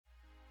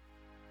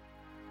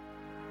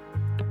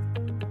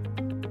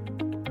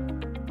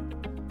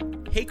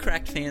Hey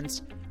Cracked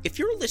fans, if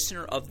you're a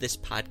listener of this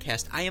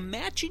podcast, I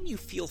imagine you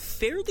feel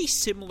fairly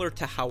similar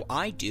to how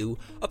I do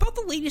about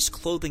the latest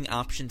clothing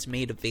options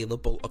made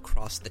available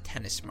across the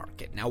tennis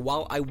market. Now,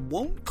 while I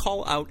won't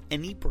call out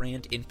any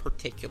brand in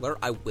particular,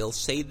 I will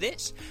say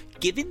this.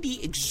 Given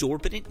the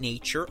exorbitant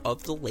nature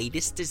of the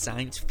latest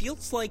designs,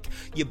 feels like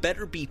you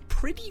better be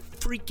pretty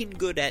freaking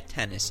good at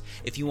tennis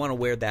if you want to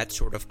wear that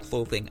sort of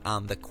clothing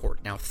on the court.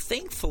 Now,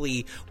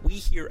 thankfully, we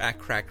here at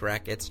Cracked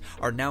Rackets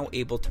are now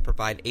able to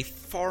provide a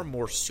far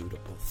more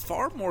suitable,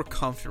 far more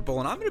comfortable,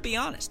 and I'm going to be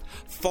honest,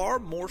 far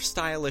more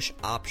stylish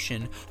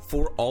option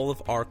for all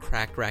of our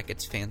Cracked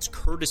Rackets fans,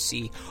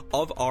 courtesy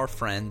of our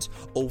friends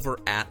over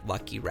at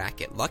Lucky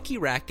Racket. Lucky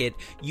Racket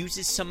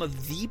uses some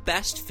of the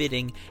best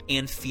fitting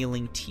and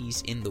feeling tees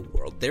in the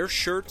world. Their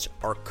shirts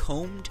are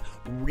combed,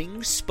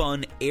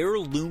 ring-spun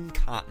heirloom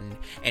cotton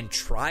and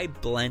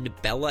tri-blend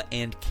Bella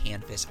and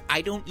canvas.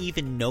 I don't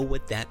even know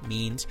what that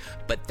means,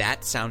 but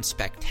that sounds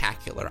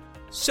spectacular.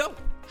 So,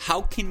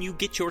 how can you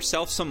get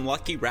yourself some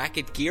Lucky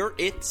Racket gear?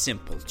 It's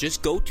simple.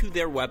 Just go to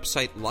their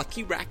website,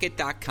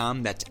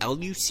 luckyracket.com. That's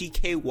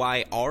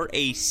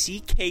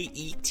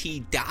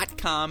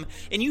LUCKYRACKET.com.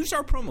 And use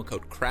our promo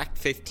code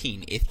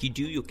CRACKED15. If you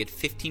do, you'll get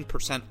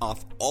 15%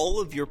 off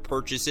all of your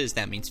purchases.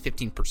 That means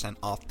 15%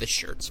 off the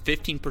shirts,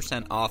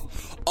 15%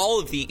 off all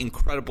of the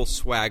incredible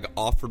swag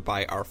offered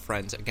by our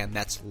friends. Again,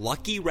 that's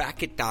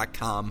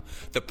luckyracket.com.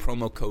 The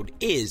promo code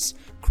is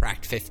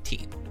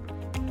CRACKED15.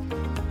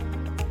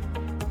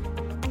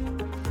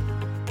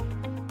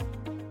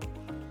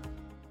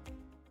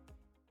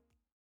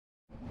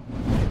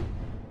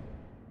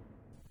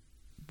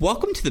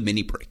 Welcome to the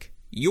Mini Break,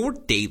 your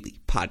daily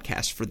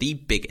podcast for the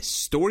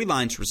biggest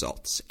storylines,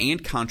 results,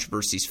 and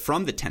controversies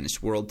from the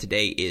tennis world.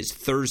 Today is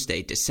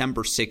Thursday,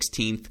 December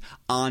 16th.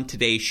 On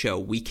today's show,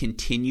 we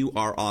continue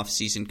our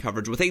off-season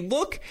coverage with a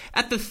look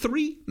at the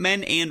three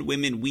men and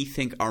women we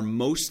think are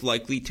most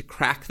likely to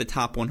crack the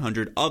top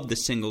 100 of the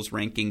singles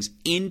rankings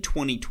in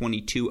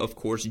 2022. Of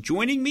course,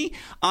 joining me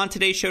on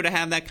today's show to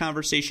have that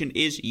conversation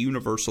is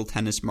Universal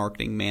Tennis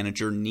Marketing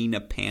Manager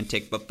Nina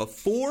Pantic. But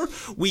before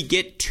we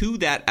get to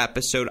that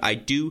episode, I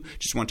do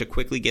just want to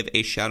quickly give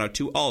a shout out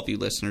to all of you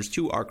listeners,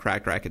 to our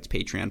Cracked Rackets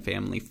Patreon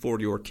family for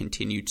your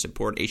continued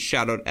support. A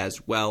shout out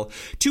as well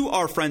to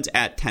our friends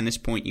at Tennis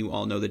Point. You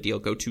all know the deal.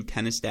 Go to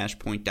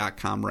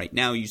tennis-point.com right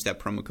now. Use that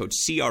promo code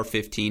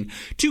CR15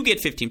 to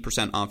get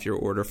 15% off your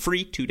order.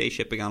 Free 2-day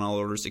shipping on all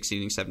orders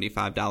exceeding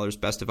 $75.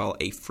 Best of all,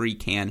 a free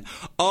can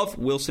of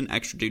Wilson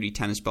Extra Duty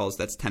tennis balls.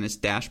 That's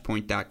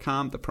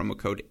tennis-point.com. The promo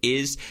code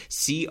is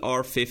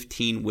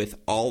CR15. With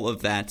all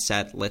of that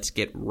said, let's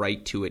get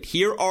right to it.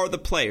 Here are the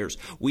players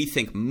we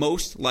think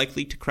most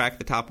likely to crack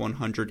the top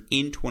 100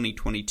 in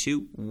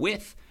 2022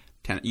 with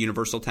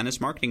Universal Tennis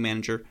Marketing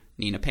Manager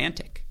Nina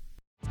Pantic.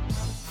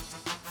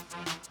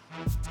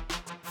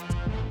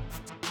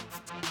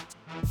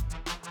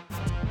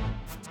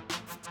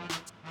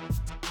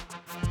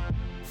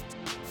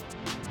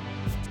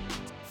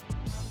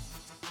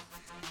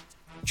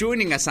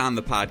 Joining us on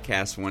the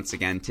podcast once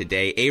again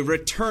today, a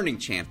returning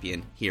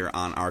champion here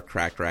on our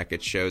Cracked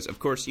Racket shows. Of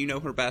course, you know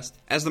her best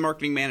as the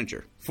marketing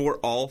manager for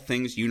all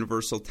things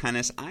Universal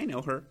Tennis. I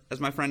know her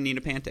as my friend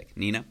Nina Pantic.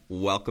 Nina,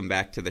 welcome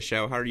back to the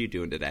show. How are you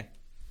doing today?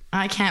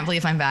 I can't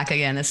believe I'm back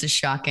again. This is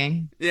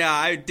shocking. Yeah,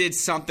 I did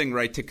something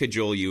right to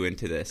cajole you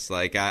into this.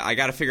 Like, I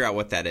got to figure out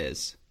what that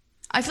is.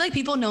 I feel like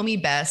people know me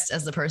best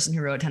as the person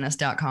who wrote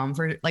tennis.com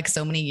for like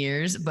so many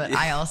years, but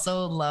I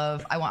also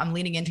I'm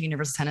leaning into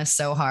Universal Tennis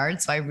so hard.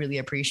 So I really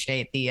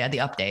appreciate the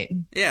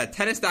update. Yeah.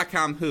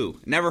 Tennis.com who?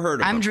 Never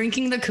heard of I'm them.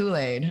 Drinking the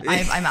Kool-Aid.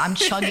 I'm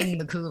chugging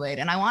the Kool-Aid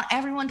and I want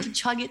everyone to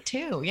chug it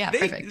too. Yeah.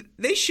 Perfect.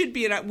 They should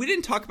be. We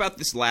didn't talk about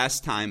this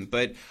last time,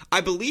 but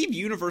I believe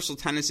Universal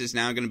Tennis is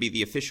now going to be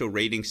the official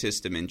rating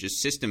system and just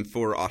system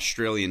for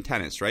Australian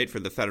tennis, right? For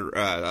the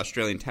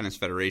Australian Tennis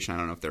Federation. I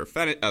don't know if they're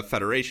a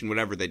federation,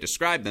 whatever they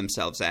describe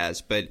themselves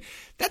as, but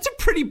that's a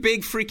pretty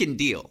big freaking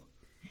deal.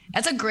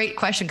 That's a great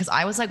question because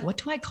I was like, what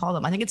do I call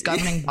them? I think it's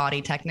governing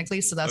body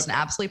technically. So that's an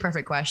absolutely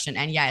perfect question.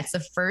 And yeah, it's the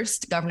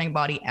first governing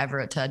body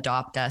ever to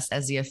adopt us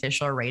as the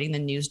official rating. The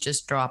news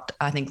just dropped,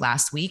 I think,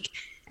 last week.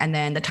 And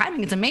then the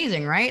timing is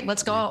amazing, right?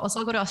 Let's all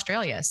go to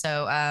Australia.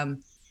 So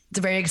it's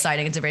very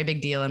exciting. It's a very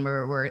big deal. And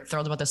we're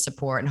thrilled about the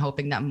support and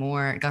hoping that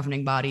more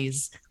governing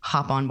bodies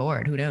hop on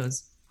board. Who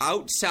knows?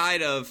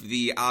 Outside of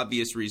the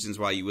obvious reasons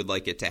why you would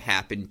like it to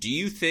happen, do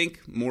you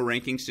think more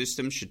ranking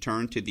systems should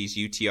turn to these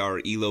UTR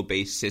or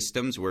ELO-based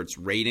systems where it's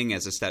rating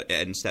as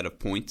instead of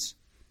points?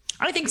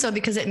 I think so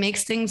because it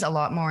makes things a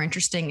lot more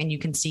interesting and you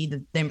can see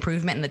the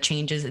improvement and the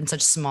changes in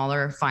such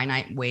smaller,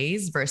 finite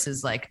ways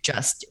versus like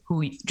just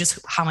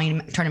how many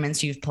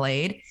tournaments you've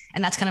played.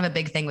 And that's kind of a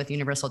big thing with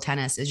Universal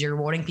Tennis is you're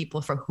rewarding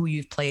people for who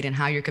you've played and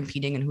how you're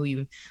competing and who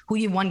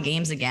you won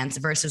games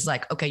against versus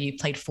like, okay, you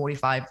played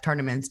 45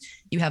 tournaments,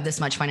 you have this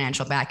much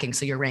financial backing,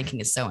 so your ranking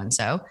is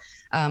so-and-so.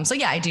 So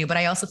yeah, I do. But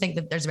I also think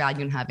that there's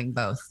value in having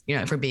both,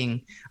 for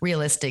being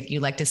realistic. You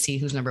like to see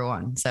who's number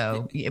one.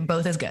 So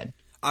both is good.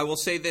 I will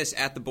say this,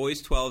 at the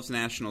Boys 12s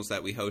Nationals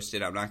that we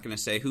hosted, I'm not going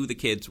to say who the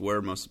kids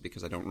were, mostly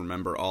because I don't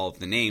remember all of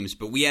the names,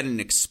 but we had an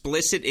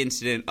explicit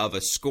incident of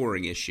a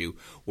scoring issue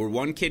where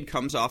one kid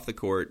comes off the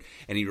court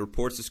and he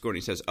reports the score and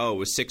he says, oh, it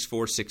was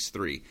 6-4,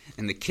 6-3.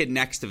 And the kid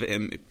next to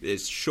him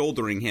is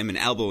shouldering him and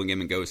elbowing him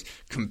and goes,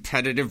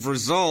 competitive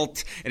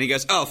result. And he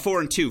goes, oh,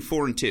 4-2,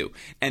 4-2.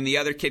 And the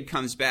other kid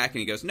comes back and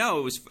he goes, no,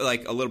 it was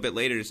like a little bit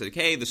later. It's like,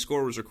 hey, the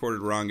score was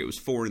recorded wrong. It was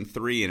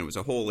 4-3, and it was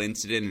a whole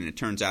incident, and it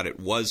turns out it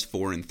was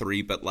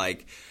 4-3. But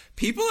like,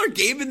 people are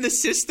gaming the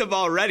system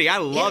already. I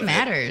love it. It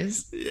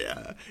matters.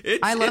 Yeah.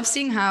 I love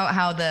seeing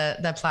how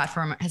the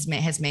platform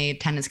has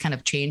made tennis kind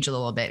of change a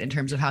little bit in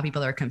terms of how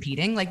people are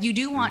competing. Like, you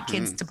do want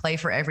kids to play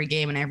for every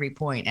game and every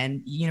point,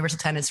 and Universal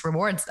Tennis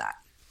rewards that.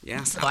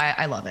 Yeah. So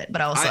I love it,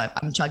 but also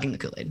I'm chugging the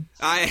Kool-Aid.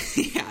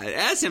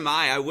 As am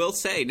I. I will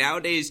say,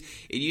 nowadays,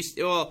 it used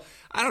to, well,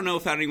 I don't know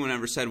if anyone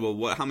ever said,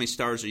 well, how many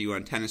stars are you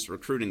on tennis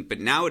recruiting? But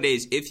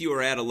nowadays, if you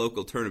are at a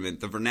local tournament,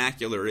 the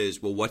vernacular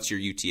is, well, what's your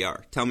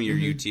UTR? Tell me your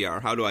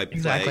UTR. How do I play?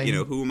 Exactly.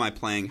 Who am I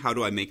playing? How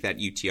do I make that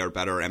UTR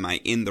better? Am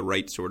I in the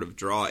right sort of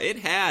draw? It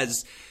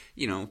has,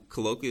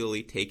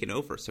 colloquially taken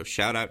over. So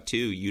shout out to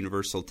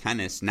Universal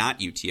Tennis, not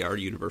UTR,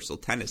 Universal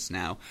Tennis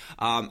now.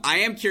 I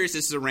am curious.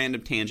 This is a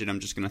random tangent I'm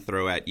just going to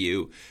throw at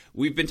you.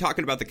 We've been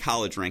talking about the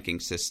college ranking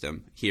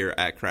system here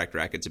at Cracked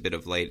Racquets a bit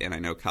of late, and I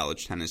know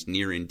college tennis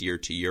near and dear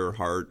to your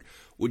heart.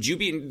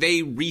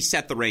 They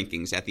reset the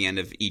rankings at the end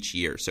of each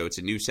year, so it's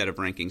a new set of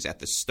rankings at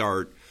the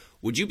start.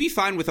 Would you be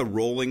fine with a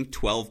rolling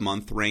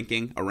 12-month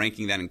ranking, a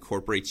ranking that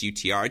incorporates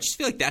UTR? I just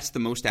feel like that's the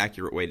most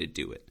accurate way to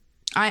do it.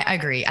 I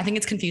agree. I think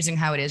it's confusing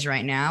how it is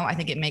right now. I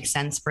think it makes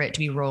sense for it to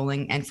be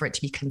rolling and for it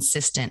to be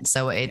consistent.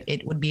 So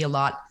it would be a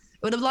lot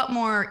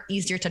more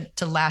easier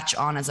to latch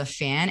on as a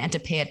fan and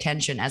to pay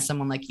attention as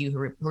someone like you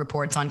who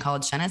reports on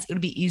college tennis. It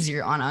would be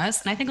easier on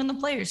us, and I think on the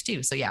players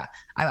too. So yeah,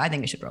 I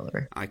think it should roll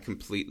over. I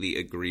completely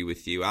agree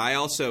with you. I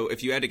also,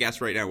 if you had to guess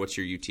right now, what's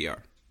your UTR?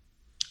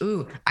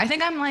 Ooh, I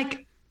think I'm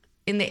like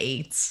in the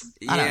 8s.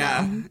 I don't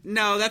know.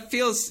 No, that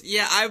feels,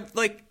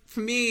 for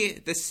me,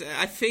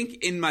 I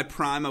think in my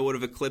prime I would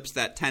have eclipsed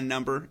that 10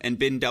 number and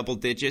been double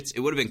digits.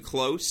 It would have been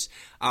close,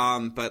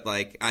 but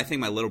I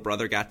think my little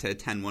brother got to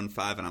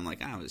 10.15, and I'm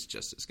like, I was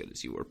just as good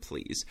as you were,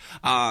 please.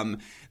 But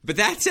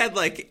that said,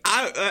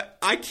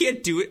 I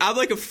can't do it.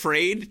 I'm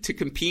afraid to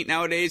compete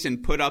nowadays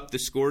and put up the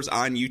scores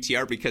on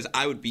UTR because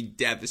I would be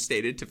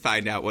devastated to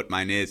find out what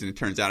mine is, and it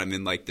turns out I'm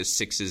in the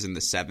 6s and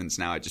the 7s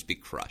now. I'd just be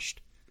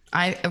crushed.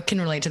 I can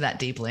relate to that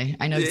deeply.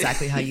 I know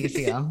exactly how you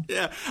feel.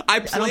 Yeah. I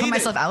don't put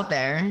myself out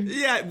there.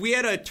 Yeah. We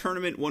had a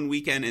tournament one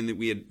weekend, and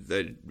we had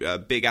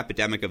the big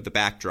epidemic of the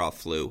backdraw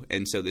flu.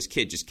 And so this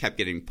kid just kept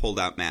getting pulled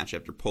out match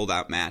after pulled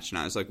out match. And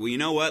I was like, well, you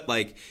know what?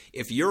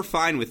 If you're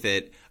fine with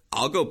it,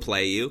 I'll go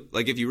play you.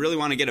 If you really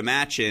want to get a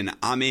match in,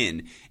 I'm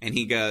in. And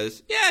he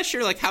goes, yeah,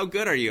 sure. How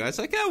good are you? I was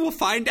like, oh, we'll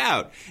find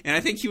out. And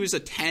I think he was a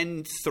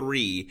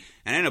 10-3,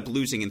 and I ended up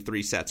losing in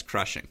 3 sets,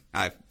 crushing.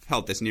 I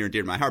held this near and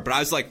dear to my heart, but I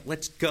was like,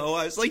 let's go.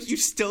 I was like, you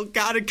still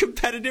got a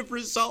competitive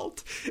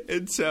result.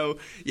 And so,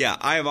 yeah,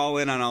 I am all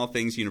in on all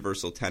things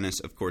Universal Tennis.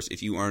 Of course,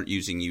 if you aren't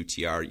using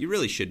UTR, you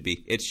really should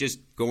be. It's just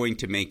going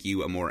to make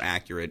you a more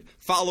accurate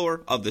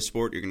follower of the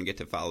sport. You're going to get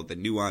to follow the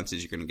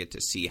nuances. You're going to get to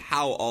see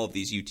how all of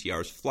these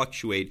UTRs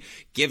fluctuate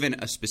given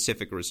a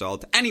specific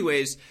result.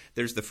 Anyways,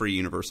 there's the free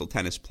Universal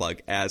Tennis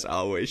plug, as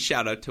always.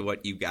 Shout out to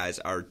what you guys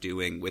are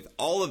doing. With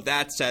all of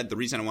that said, the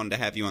reason I wanted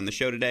to have you on the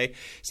show today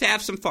is to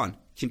have some fun.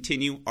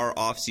 Continue our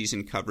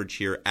off-season coverage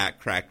here at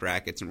Cracked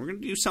Racquets, and we're going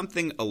to do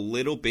something a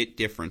little bit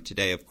different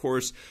today. Of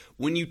course,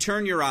 when you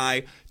turn your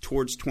eye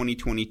towards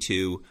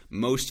 2022,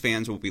 most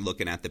fans will be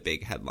looking at the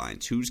big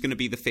headlines. Who's going to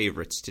be the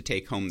favorites to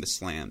take home the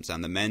slams?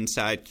 On the men's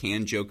side,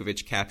 can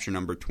Djokovic capture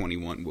number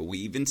 21? Will we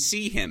even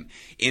see him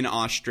in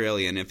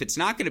Australia? And if it's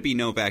not going to be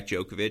Novak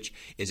Djokovic,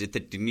 is it the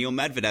Daniil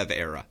Medvedev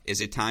era? Is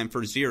it time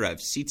for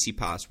Zverev,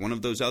 Tsitsipas, one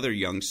of those other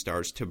young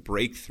stars to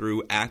break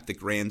through at the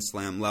Grand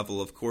Slam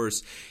level? Of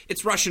course,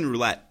 it's Russian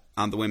roulette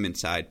on the women's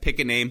side. Pick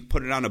a name,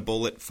 put it on a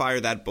bullet, fire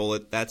that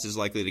bullet. That's as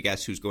likely to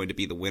guess who's going to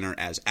be the winner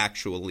as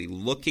actually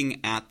looking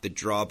at the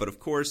draw. But of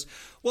course,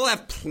 we'll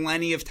have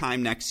plenty of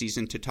time next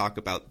season to talk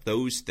about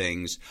those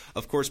things.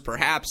 Of course,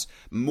 perhaps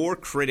more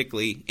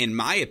critically, in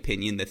my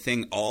opinion, the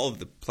thing all of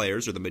the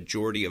players or the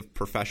majority of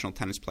professional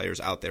tennis players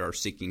out there are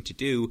seeking to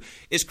do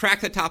is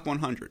crack the top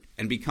 100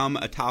 and become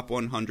a top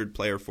 100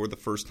 player for the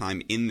first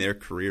time in their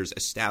careers,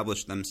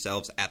 establish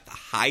themselves at the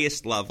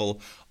highest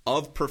level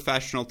of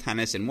professional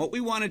tennis. And what we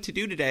wanted to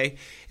do today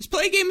is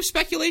play a game of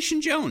Speculation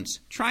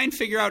Jones. Try and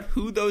figure out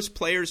who those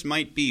players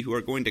might be who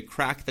are going to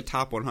crack the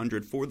top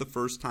 100 for the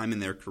first time in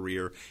their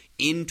career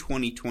in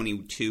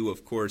 2022.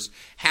 Of course,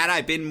 had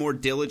I been more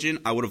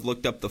diligent, I would have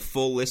looked up the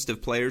full list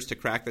of players to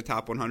crack the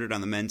top 100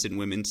 on the men's and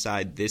women's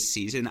side this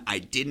season. I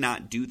did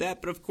not do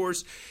that, but of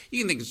course, you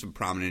can think of some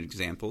prominent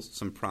examples,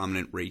 some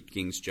prominent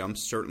rankings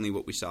jumps. Certainly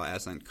what we saw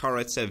Aslan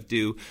Karatsev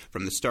do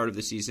from the start of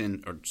the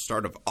season or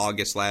start of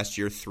August last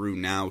year through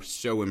now. now,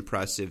 so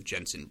impressive.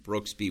 Jensen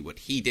Brooksby, what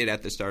he did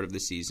at the start of the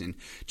season,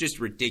 just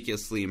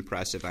ridiculously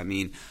impressive. I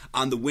mean,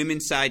 on the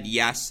women's side,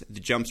 yes, the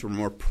jumps were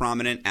more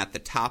prominent at the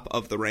top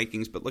of the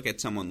rankings, but look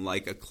at someone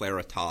like a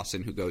Clara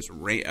Towson who goes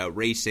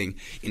racing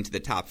into the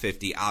top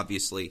 50.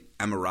 Obviously,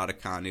 Emma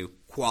Raducanu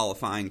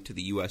qualifying to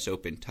the U.S.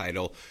 Open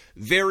title.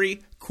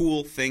 Very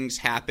cool things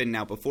happen.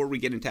 Now, before we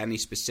get into any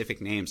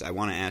specific names, I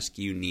want to ask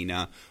you,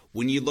 Nina,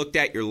 when you looked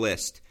at your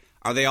list,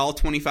 are they all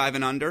 25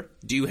 and under?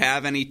 Do you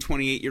have any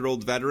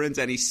 28-year-old veterans,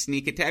 any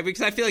sneak attack?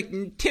 Because I feel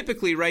like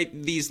typically, right,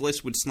 these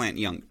lists would slant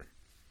younger.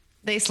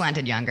 They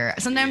slanted younger.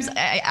 Sometimes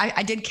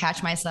I did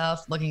catch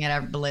myself looking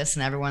at the list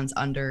and everyone's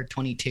under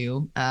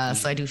 22.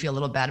 So I do feel a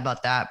little bad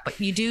about that. But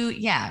you do,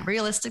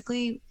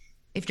 realistically,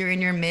 if you're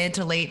in your mid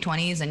to late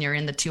 20s and you're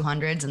in the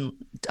 200s and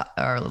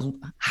or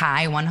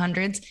high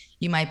 100s,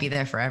 you might be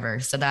there forever.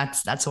 So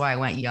that's why I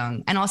went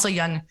young. And also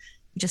young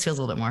just feels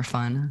a little bit more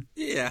fun.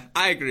 Yeah,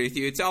 I agree with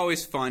you. It's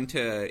always fun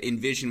to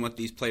envision what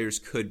these players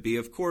could be.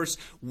 Of course,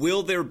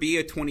 will there be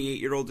a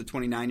 28-year-old to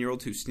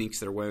 29-year-old who sneaks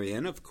their way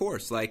in? Of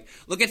course. Like,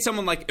 look at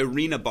someone like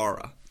Irina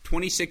Bara.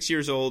 26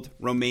 years old,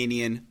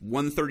 Romanian,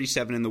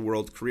 137 in the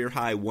world, career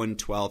high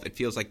 112. It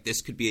feels like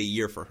this could be a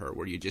year for her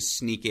where you just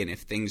sneak in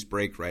if things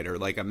break right. Or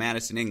like a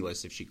Madison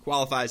Inglis, if she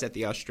qualifies at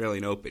the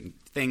Australian Open,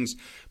 things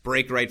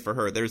break right for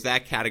her. There's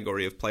that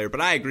category of player.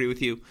 But I agree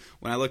with you.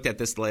 When I looked at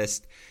this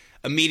list,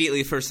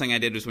 immediately the first thing I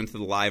did was went to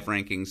the live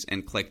rankings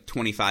and clicked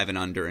 25 and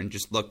under and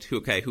just looked,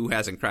 okay, who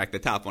hasn't cracked the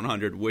top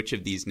 100? Which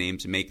of these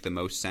names make the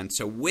most sense?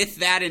 So with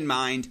that in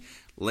mind,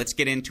 let's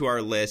get into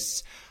our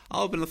lists.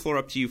 I'll open the floor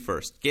up to you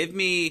first.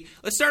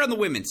 Let's start on the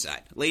women's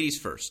side. Ladies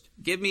first.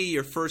 Give me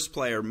your first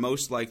player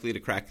most likely to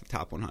crack the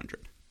top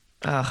 100.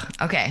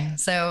 Okay.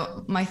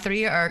 So my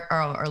three are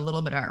a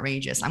little bit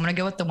outrageous. I'm going to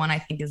go with the one I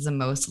think is the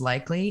most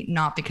likely,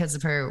 not because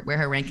of where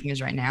her ranking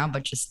is right now,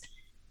 but just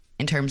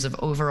in terms of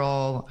her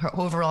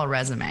overall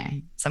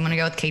resume. So I'm going to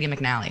go with Katie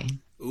McNally.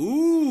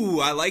 Ooh,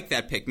 I like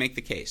that pick. Make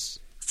the case.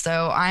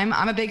 So I'm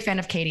a big fan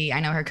of Katie. I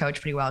know her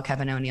coach pretty well,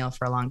 Kevin O'Neill,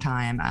 for a long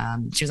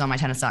time. She was on my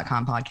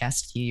Tennis.com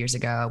podcast a few years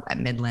ago at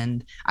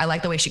Midland. I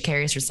like the way she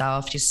carries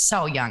herself. She's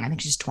so young. I think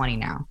she's 20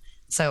 now.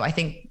 So I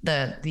think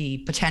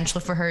the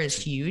potential for her is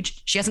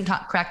huge. She hasn't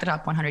cracked the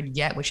top 100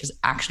 yet, which is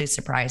actually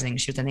surprising.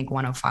 She was, I think,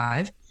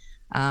 105.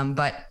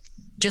 But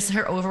just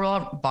her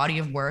overall body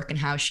of work and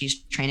how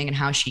she's training and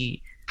how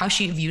she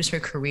views her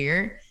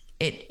career,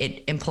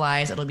 it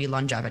implies it'll be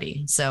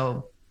longevity.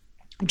 So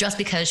just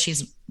because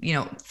she's,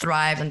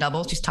 thrived in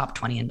doubles, she's top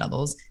 20 in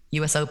doubles,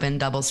 US Open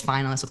doubles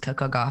finalist with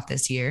Coco Gauff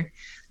this year.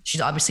 She's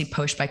obviously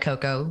pushed by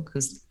Coco,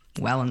 who's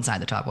well inside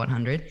the top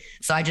 100.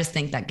 So I just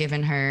think that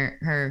given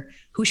her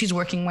who she's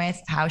working with,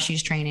 how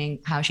she's training,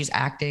 how she's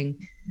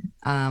acting,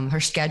 her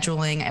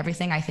scheduling,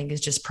 everything, I think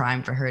is just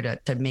prime for her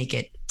to make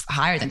it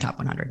higher than top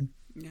 100.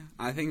 Yeah,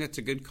 I think that's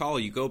a good call.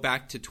 You go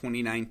back to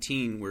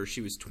 2019 where she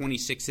was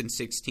 26 and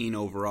 16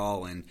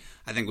 overall, and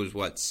I think it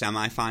was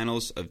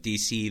semifinals of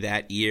DC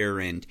that year,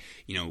 and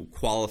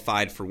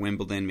qualified for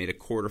Wimbledon, made a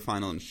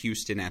quarterfinal in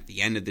Houston at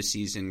the end of the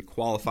season,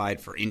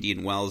 qualified for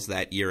Indian Wells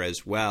that year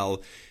as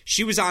well.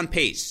 She was on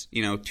pace,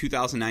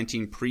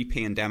 2019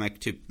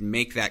 pre-pandemic, to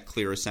make that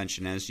clear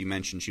ascension. As you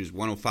mentioned, she was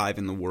 105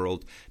 in the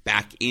world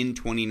back in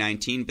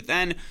 2019, but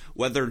then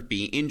whether it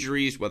be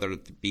injuries, whether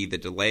it be the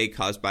delay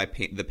caused by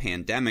the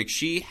pandemic,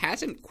 she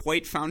hasn't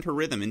quite found her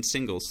rhythm in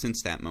singles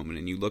since that moment.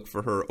 And you look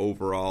for her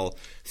overall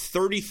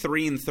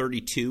 33 and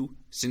 32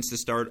 since the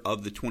start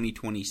of the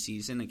 2020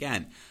 season.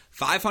 Again,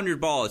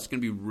 500 ball, it's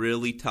going to be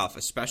really tough,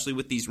 especially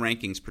with these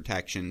rankings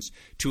protections,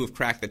 to have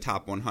cracked the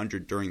top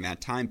 100 during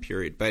that time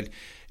period. But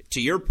to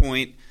your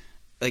point,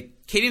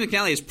 Katie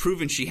McNally has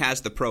proven she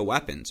has the pro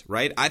weapons,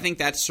 right? I think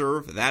that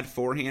serve, that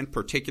forehand,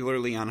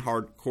 particularly on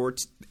hard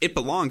courts, it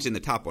belongs in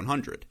the top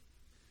 100.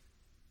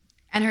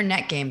 And her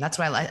net game, that's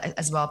what I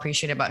as well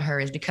appreciate about her,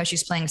 is because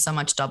she's playing so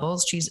much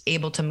doubles, she's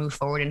able to move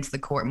forward into the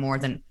court more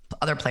than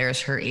other players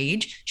her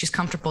age. She's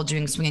comfortable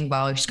doing swinging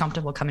ball. She's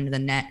comfortable coming to the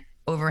net,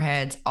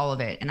 overheads, all of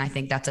it. And I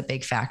think that's a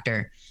big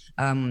factor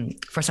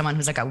for someone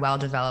who's a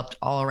well-developed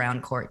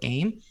all-around court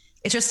game.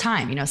 It's just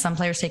time. Some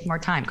players take more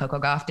time. Coco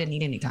Gauff didn't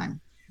need any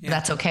time. Yeah. But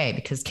that's okay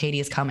because Katie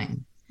is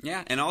coming.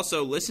 Yeah, and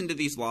also listen to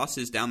these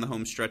losses down the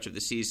home stretch of the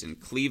season.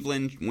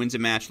 Cleveland wins a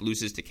match,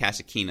 loses to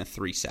Kasatkina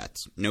 3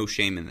 sets. No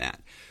shame in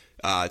that.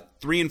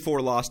 3 and 4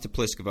 loss to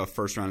Pliskova,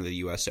 first round of the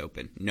U.S.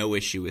 Open. No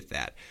issue with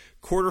that.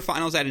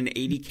 Quarterfinals at an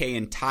 80K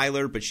in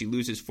Tyler, but she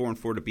loses 4 and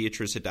 4 to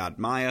Beatriz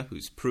Haddad-Maia,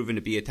 who's proven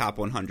to be a top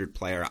 100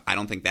 player. I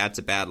don't think that's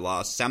a bad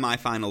loss.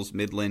 Semifinals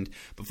Midland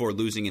before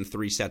losing in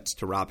 3 sets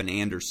to Robin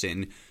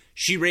Anderson.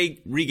 She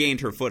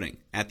regained her footing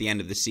at the end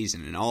of the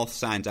season, and all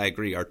signs, I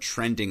agree, are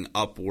trending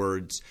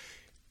upwards.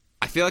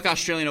 I feel like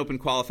Australian Open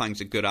qualifying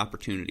is a good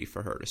opportunity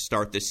for her to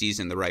start the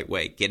season the right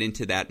way, get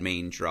into that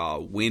main draw,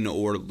 win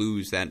or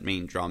lose that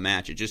main draw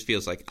match. It just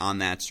feels like on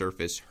that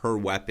surface, her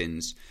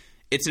weapons,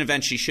 it's an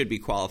event she should be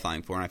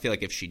qualifying for. And I feel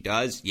like if she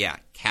does,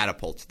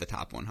 catapult to the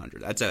top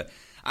 100.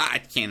 I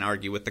can't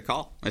argue with the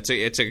call. It's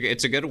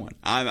a good one.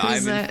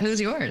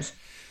 Who's yours?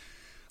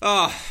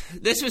 Oh,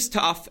 this was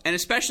tough, and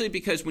especially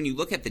because when you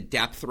look at the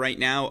depth right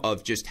now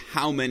of just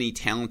how many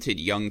talented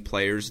young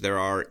players there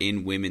are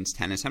in women's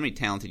tennis, how many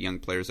talented young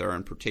players there are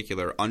in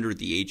particular under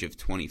the age of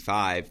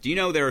 25. Do you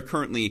know there are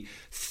currently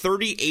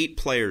 38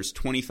 players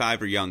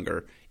 25 or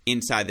younger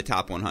inside the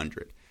top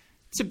 100?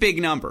 It's a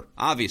big number,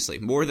 obviously.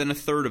 More than a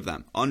third of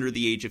them under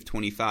the age of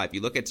 25.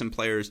 You look at some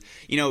players,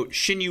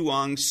 Xin Yu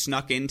Wang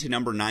snuck into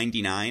number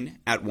 99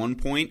 at one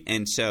point,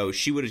 and so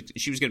she was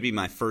going to be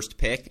my first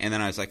pick, and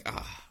then I was like,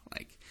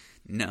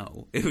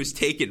 no, it was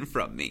taken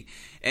from me.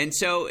 And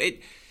so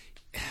it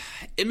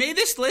made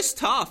this list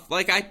tough.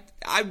 Like,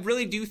 I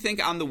really do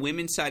think on the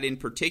women's side in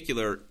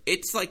particular,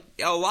 it's like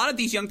a lot of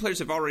these young players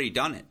have already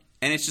done it.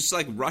 And it's just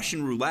like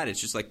Russian roulette. It's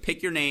just like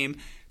pick your name,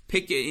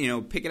 pick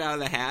it out of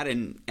the hat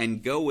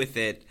and go with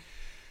it.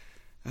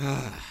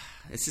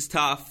 This is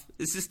tough.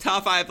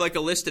 I have like a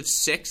list of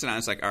 6, and I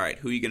was like, all right,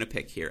 who are you going to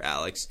pick here,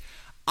 Alex?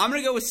 I'm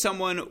going to go with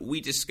someone we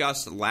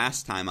discussed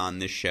last time on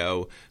this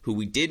show who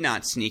we did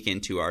not sneak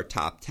into our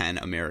top 10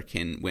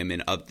 American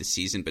women of the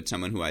season, but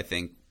someone who I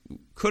think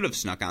could have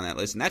snuck on that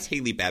list, and that's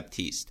Haley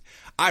Baptiste.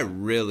 I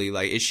really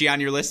like – is she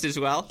on your list as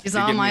well? She's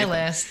on my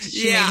list.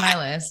 She made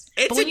my list.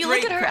 But when you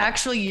look at her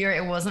actual year,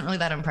 it wasn't really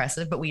that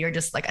impressive, but we are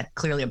just like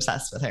clearly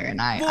obsessed with her,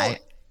 and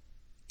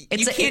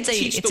it's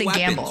a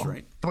gamble,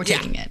 right? But we're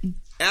taking it.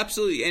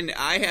 Absolutely. And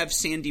I have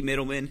Sandy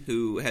Middleman,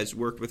 who has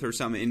worked with her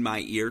some in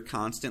my ear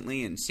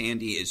constantly. And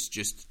Sandy is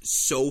just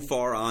so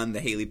far on the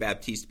Haley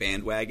Baptiste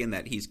bandwagon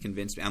that he's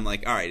convinced me. I'm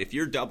like, all right, if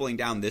you're doubling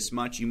down this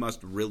much, you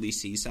must really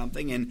see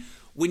something. And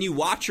when you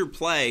watch her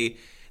play,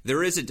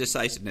 there is a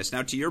decisiveness.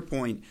 Now, to your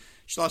point,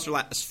 she lost her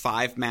last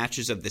 5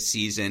 matches of the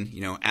season.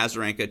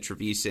 Azarenka,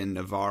 Trevisan,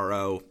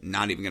 Navarro,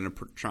 not even going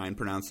to try and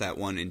pronounce that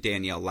one, and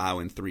Danielle Lau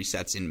in 3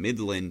 sets in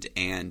Midland.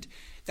 And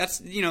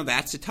that's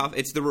a tough –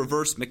 it's the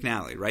reverse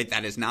McNally, right?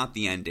 That is not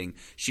the ending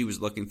she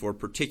was looking for,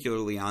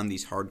 particularly on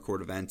these hard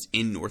court events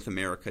in North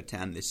America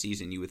 10 this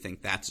season. You would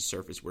think that's a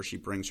surface where she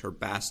brings her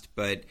best,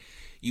 but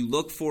you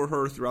look for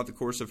her throughout the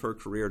course of her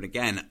career, and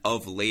again,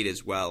 of late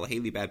as well.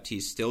 Haley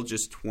Baptiste, still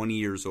just 20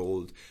 years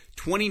old.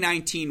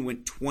 2019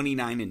 went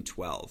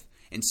 29-12.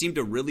 And seemed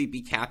to really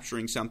be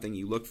capturing something.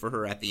 You look for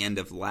her at the end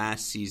of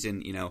last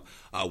season,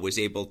 was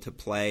able to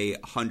play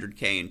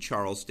 100K in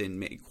Charleston,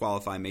 make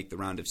the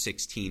round of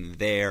 16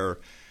 there.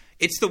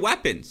 It's the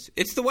weapons.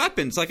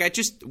 Like,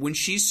 when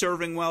she's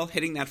serving well,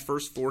 hitting that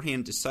first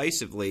forehand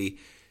decisively,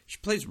 she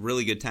plays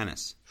really good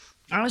tennis.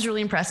 I was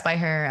really impressed by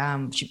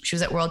her. She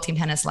was at World Team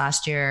Tennis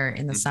last year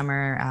in the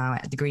summer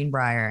at the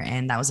Greenbrier,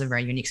 and that was a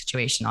very unique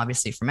situation,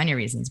 obviously, for many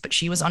reasons. But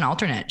she was on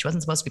alternate. She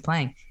wasn't supposed to be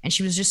playing. And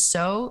she was just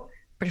so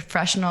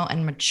professional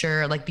and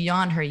mature, like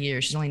beyond her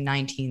years. She's only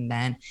 19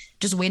 then,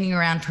 just waiting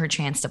around for her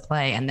chance to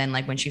play. And then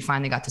like when she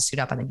finally got to suit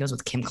up, I think it was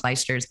with Kim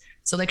Kleisters.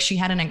 So like she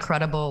had an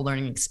incredible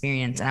learning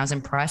experience, and I was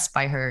impressed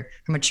by her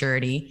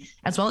maturity,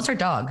 as well as her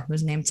dog,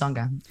 who's named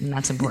Tsonga. And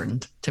that's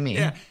important to me.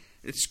 Yeah,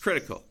 it's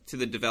critical to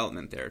the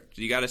development there.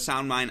 You got a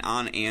sound mind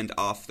on and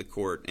off the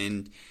court.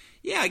 And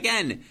yeah,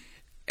 again,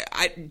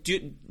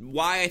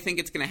 why I think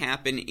it's going to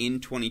happen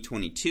in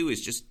 2022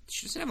 is just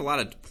she doesn't have a lot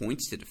of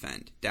points to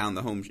defend down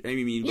the home. I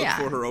mean, you look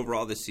for her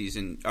overall this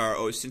season,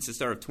 or since the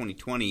start of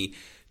 2020,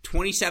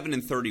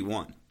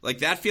 27-31. Like,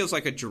 that feels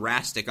like a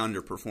drastic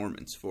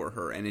underperformance for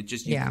her, and it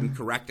just you can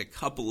correct a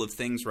couple of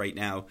things right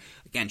now.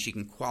 Again, she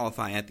can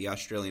qualify at the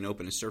Australian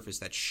Open, a surface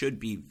that should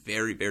be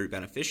very, very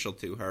beneficial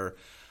to her.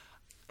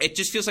 It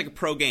just feels like a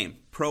pro game,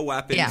 pro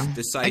weapons,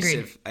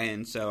 decisive,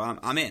 and so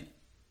I'm in.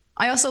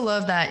 I also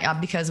love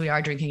that because we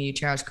are drinking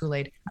UTR's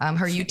Kool-Aid.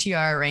 Her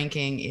UTR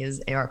ranking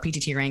or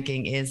PTT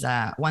ranking is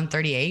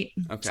 138.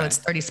 Okay. So it's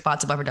 30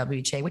 spots above her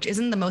WTA, which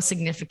isn't the most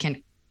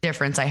significant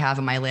difference I have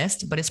on my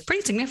list, but it's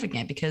pretty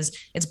significant because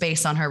it's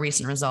based on her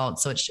recent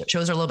results. So it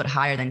shows her a little bit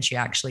higher than she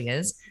actually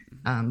is.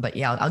 But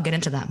yeah, I'll get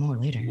into that more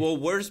later. Well,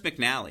 where's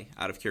McNally,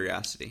 out of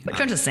curiosity? Which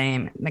one's the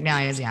same?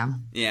 McNally is,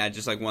 Yeah,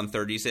 just like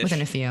 130s-ish?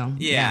 Within a few.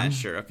 Yeah,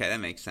 sure. Okay, that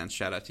makes sense.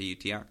 Shout out to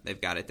UTR. They've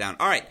got it down.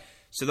 All right.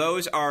 So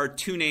those are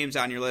 2 names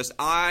on your list.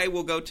 I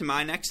will go to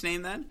my next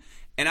name then.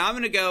 And I'm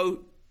going to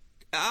go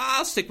 –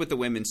 I'll stick with the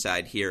women's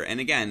side here. And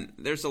again,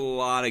 there's a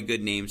lot of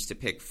good names to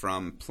pick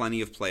from,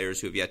 plenty of players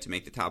who have yet to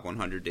make the top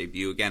 100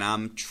 debut. Again,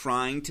 I'm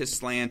trying to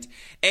slant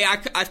 – I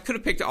could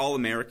have picked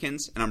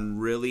All-Americans, and I'm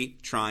really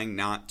trying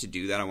not to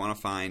do that. I want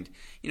to find,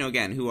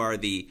 again, who are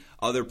the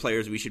other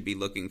players we should be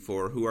looking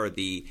for, who are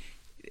the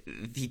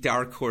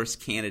dark horse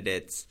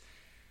candidates.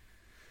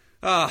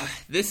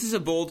 This is a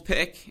bold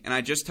pick, and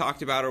I just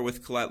talked about her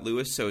with Colette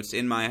Lewis, so it's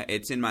in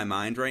my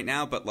mind right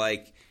now. But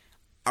like,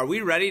 are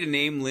we ready to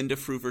name Linda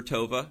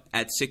Fruhvirtova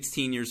at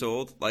 16 years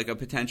old, like a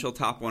potential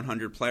top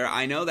 100 player?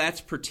 I know that's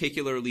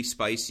particularly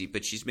spicy,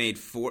 but she's made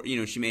 4.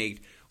 She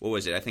made what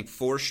was it? I think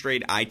 4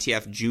 straight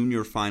ITF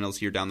junior finals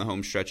here down the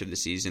home stretch of the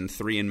season,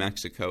 3 in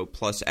Mexico,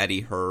 plus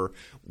Eddie Herr.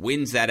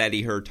 Wins that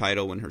Eddie Herr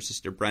title when her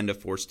sister Brenda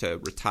forced to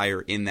retire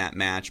in that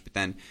match, but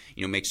then,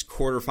 makes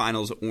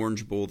quarterfinals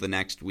Orange Bowl the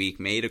next week,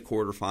 made a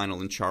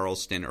quarterfinal in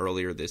Charleston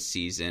earlier this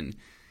season.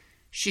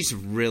 She's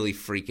really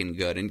freaking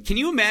good. And can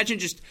you imagine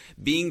just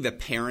being the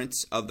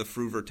parents of the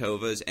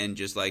Fruvertovas and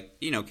just like,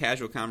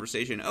 casual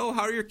conversation, oh,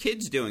 how are your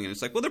kids doing? And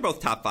it's like, well, they're both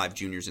top 5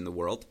 juniors in the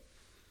world.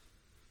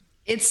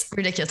 It's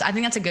ridiculous. I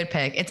think that's a good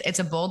pick. It's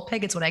a bold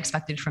pick. It's what I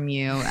expected from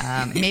you.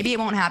 Maybe it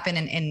won't happen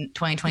in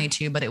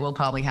 2022, but it will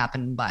probably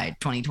happen by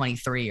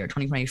 2023 or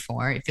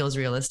 2024. It feels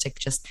realistic,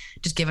 just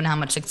given how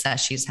much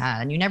success she's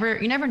had. And you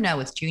never know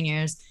with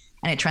juniors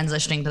and it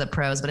transitioning to the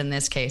pros. But in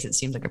this case, it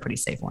seems like a pretty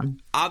safe one.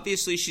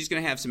 Obviously, she's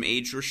going to have some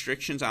age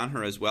restrictions on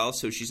her as well,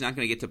 so she's not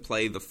going to get to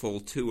play the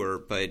full tour,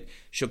 but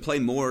she'll play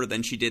more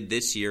than she did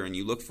this year. And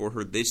you look for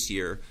her this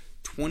year,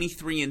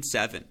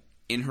 23-7.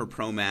 In her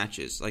pro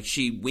matches. Like,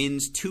 she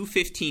wins 2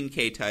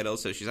 15K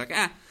titles, so she's like,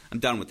 I'm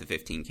done with the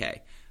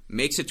 15K.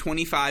 Makes a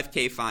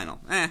 25K final.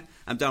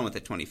 I'm done with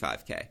the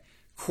 25K.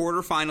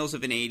 Quarterfinals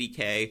of an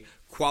 80K.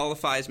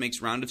 Qualifies,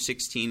 makes round of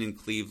 16 in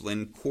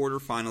Cleveland.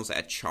 Quarterfinals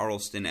at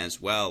Charleston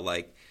as well.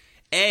 Like,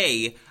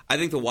 I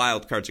think the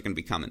wild cards are going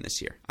to be coming this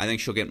year. I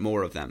think she'll get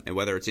more of them. And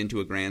whether it's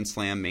into a Grand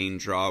Slam main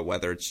draw,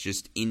 whether it's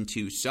just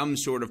into some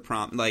sort of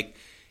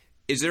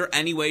is there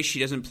any way she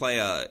doesn't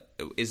play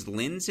is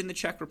Linz in the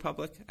Czech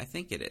Republic? I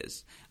think it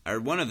is. Or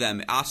one of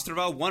them,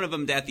 Ostrava, one of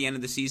them at the end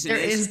of the season There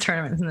is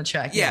tournaments in the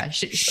Czech. Yeah.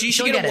 She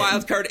should get a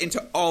wild card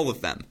into all of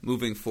them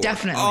moving forward.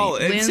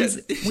 Definitely. Linz,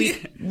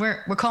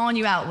 we're calling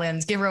you out,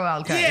 Linz. Give her a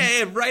wild card.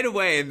 Yeah, right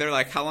away. And they're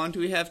like, how long do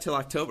we have till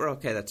October?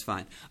 Okay, that's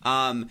fine.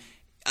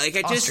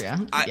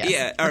 Austria.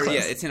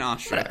 It's in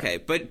Austria. Whatever. Okay,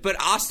 but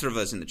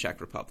Ostrava's in the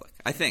Czech Republic,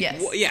 I think.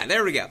 Yes. Well, yeah,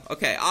 there we go.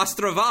 Okay,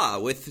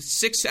 Ostrava with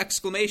 6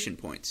 exclamation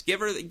points. Give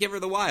her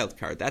the wild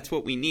card. That's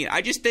what we need.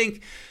 I just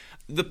think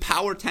the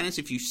power tennis,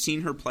 if you've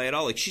seen her play at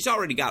all, like, she's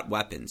already got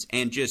weapons.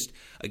 And just,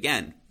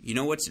 again, you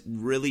know what's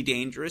really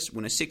dangerous?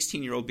 When a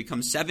 16-year-old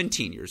becomes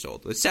 17 years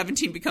old. When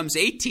 17 becomes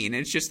 18,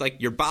 and it's just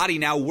like your body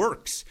now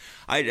works.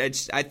 I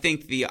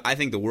think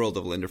the world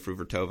of Linda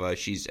Fruvertova.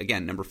 She's,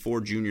 again, number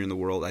 4 junior in the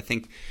world. I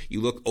think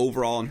you look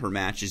overall in her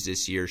matches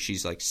this year,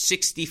 she's like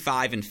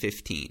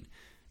 65-15.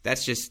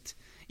 That's just,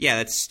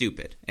 that's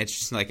stupid. It's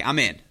just like, I'm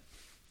in.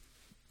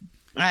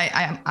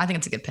 I think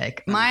it's a good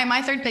pick.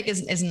 My third pick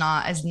is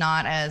not as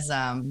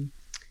young.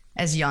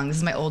 This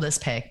is my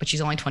oldest pick, but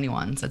she's only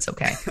 21, so it's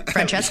okay.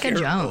 Francesca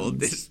Jones.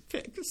 Oldest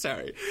pick.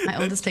 Sorry.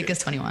 My oldest pick is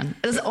 21.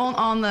 It's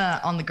on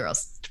the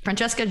girls.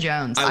 Francesca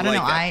Jones. I don't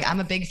know. I'm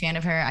a big fan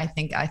of her. I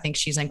think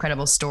she's an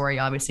incredible story,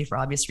 obviously for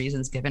obvious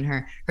reasons, given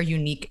her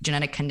unique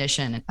genetic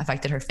condition. It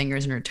affected her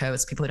fingers and her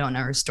toes. People who don't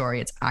know her story,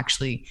 it's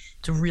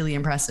really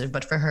impressive.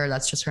 But for her,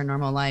 that's just her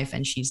normal life,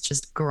 and she's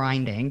just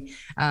grinding.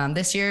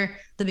 This year,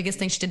 the biggest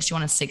thing she did, she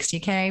won a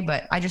 60K,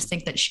 but I just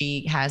think that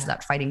she has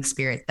that fighting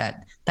spirit,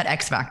 that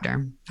X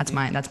factor. That's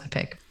my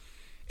pick.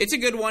 It's a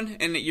good one,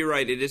 and you're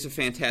right. It is a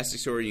fantastic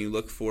story. You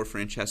look for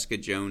Francesca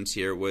Jones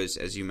here was,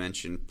 as you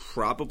mentioned,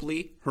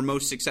 probably her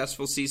most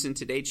successful season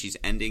to date. She's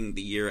ending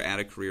the year at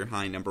a career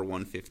high, number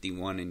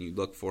 151, and you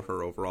look for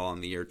her overall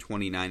in the year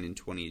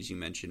 29-20, as you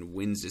mentioned,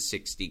 wins a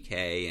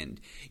 60K and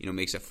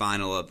makes a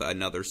final of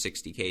another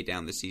 60K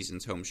down the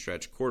season's home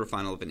stretch,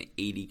 quarterfinal of an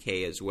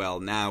 80K as well.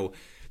 Now,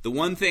 the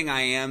one thing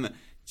I am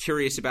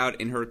curious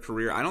about in her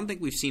career, I don't think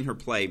we've seen her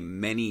play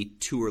many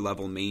tour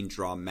level main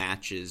draw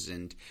matches,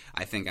 and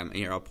I think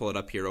I'll pull it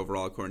up here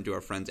overall according to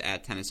our friends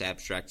at Tennis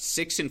Abstract,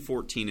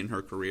 6-14 in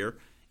her career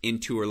in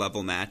tour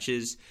level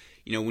matches.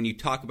 When you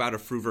talk about a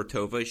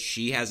Fruvertova,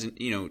 she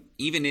hasn't,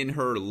 even in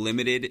her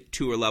limited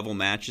tour level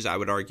matches, I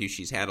would argue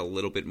she's had a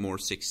little bit more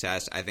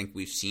success. I think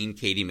we've seen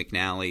Katie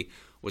McNally.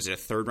 Was it a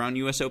third round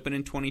U.S. Open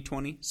in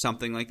 2020?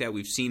 Something like that.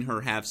 We've seen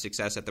her have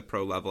success at the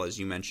pro level, as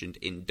you mentioned,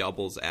 in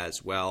doubles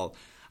as well.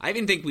 I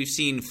even think we've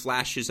seen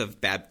flashes of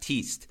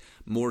Baptiste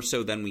more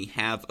so than we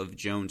have of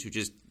Jones, who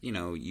just,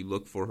 you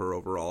look for her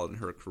overall in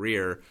her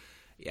career.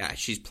 Yeah,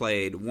 she's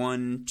played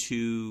 1,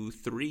 2,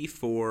 3,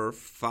 4,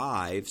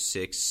 5,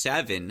 6,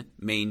 7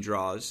 main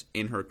draws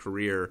in her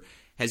career.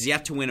 Has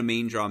yet to win a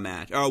main draw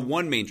match, or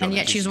one main draw match. And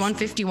yet she's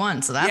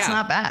 151, so that's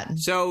not bad.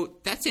 So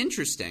that's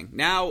interesting.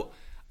 Now,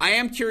 I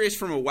am curious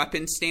from a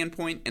weapon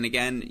standpoint, and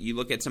again, you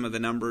look at some of the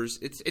numbers,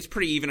 it's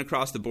pretty even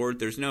across the board.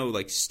 There's no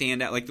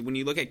standout. Like when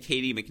you look at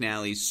Katie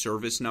McNally's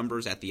service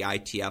numbers at the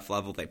ITF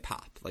level, they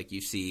pop. Like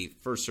you see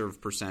first serve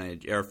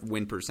percentage or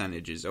win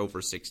percentage is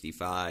over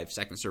 65,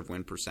 second serve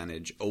win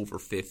percentage over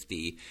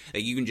 50.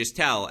 Like you can just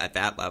tell at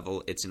that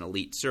level it's an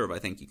elite serve. I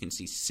think you can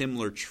see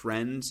similar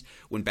trends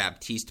when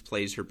Baptiste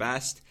plays her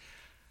best.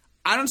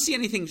 I don't see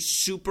anything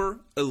super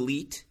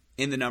elite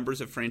in the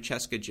numbers of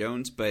Francesca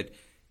Jones, but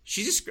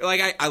she's just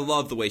I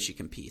love the way she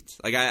competes.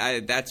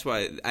 That's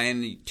why.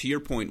 And to your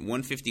point,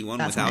 151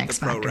 that's without the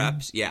pro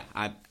reps. Yeah,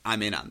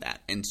 I'm in on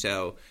that. And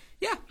so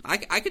yeah,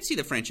 I could see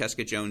the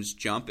Francesca Jones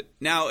jump.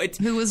 Now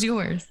who was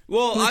yours?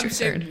 Well, I'm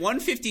saying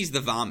 150 is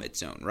the vomit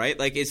zone, right?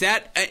 Like, is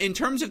that in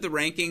terms of the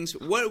rankings?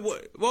 Well,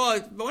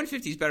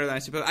 150 is better than I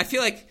suppose. I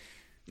feel like.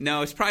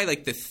 No, it's probably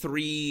like the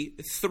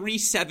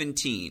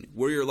 317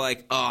 where you're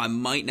like, oh, I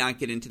might not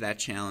get into that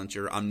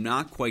challenger. I'm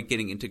not quite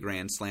getting into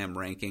Grand Slam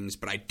rankings,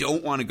 but I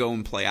don't want to go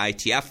and play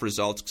ITF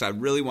results because I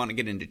really want to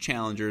get into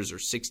challengers or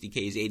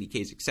 60Ks,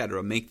 80Ks,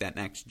 etc. Make that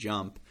next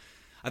jump.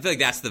 I feel like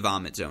that's the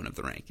vomit zone of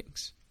the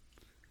rankings.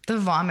 The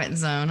vomit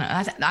zone.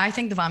 I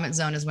think the vomit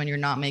zone is when you're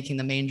not making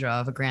the main draw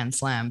of a Grand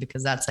Slam,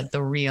 because that's like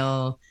the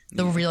real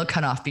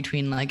cutoff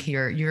between like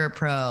you're a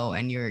pro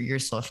and you're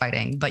still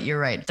fighting. But you're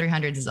right,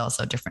 300s is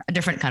also a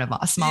different kind of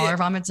a smaller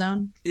vomit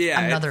zone. Yeah,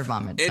 another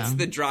vomit zone. It's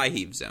the dry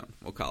heave zone.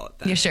 We'll call it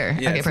that. Yeah, sure.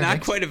 Yeah, okay, it's perfect.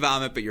 not quite a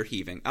vomit, but you're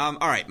heaving. All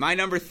right, my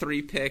number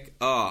 3 pick.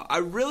 I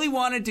really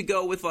wanted to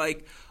go with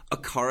like a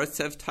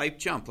Karatsev type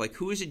jump. Like,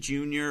 who is a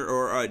junior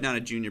or not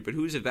a junior, but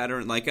who's a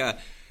veteran? Like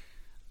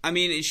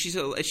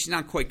she's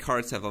not quite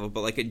Karatsev level,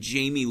 but like a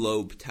Jamie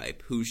Loeb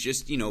type who's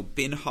just,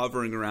 been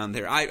hovering around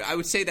there. I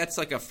would say that's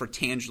like a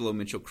Fratangelo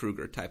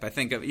Mitchell-Kruger type. I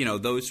think of,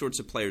 those sorts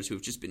of players who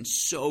have just been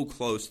so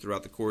close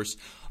throughout the course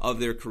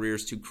of their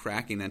careers to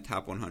cracking that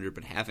top 100,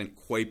 but haven't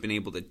quite been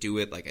able to do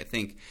it. Like, I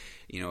think,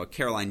 a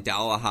Caroline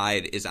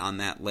Dolehide is on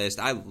that list.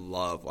 I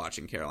love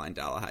watching Caroline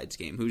Dolahide's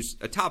game, who's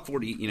a top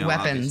 40,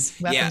 Weapons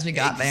we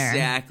got there.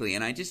 Exactly.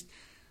 And I just...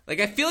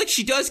 I feel like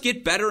she does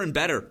get better and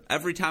better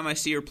every time I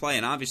see her play,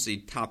 and obviously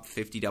top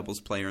 50 doubles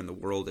player in the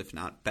world, if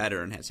not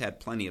better, and has had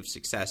plenty of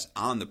success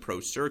on the pro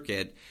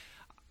circuit.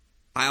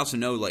 I also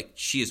know,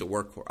 she is a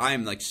workhorse. I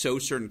am, so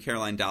certain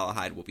Caroline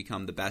Dolehide will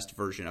become the best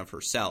version of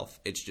herself.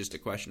 It's just a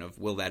question of,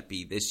 will that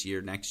be this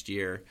year, next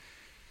year?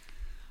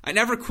 I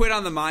never quit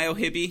on the Mayo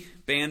Hibby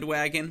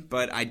bandwagon,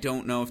 but I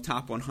don't know if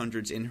top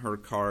 100's in her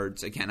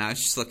cards. Again, I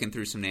was just looking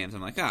through some names.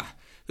 I'm like,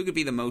 who could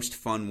be the most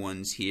fun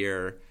ones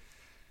here?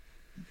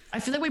 I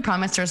feel like we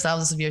promised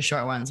ourselves this would be a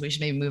short one, so we should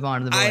maybe move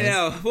on to the boys. I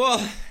know.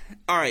 Well,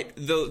 all right.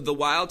 The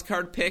wild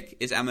card pick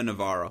is Emma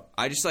Navarro.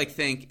 I just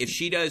think if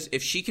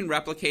she can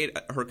replicate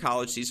her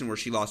college season where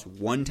she lost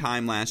one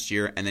time last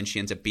year and then she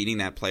ends up beating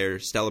that player,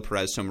 Stella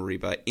Perez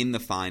Somariba, in the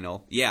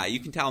final. Yeah, you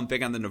can tell I'm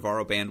big on the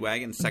Navarro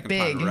bandwagon. Second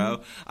time in a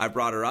row, I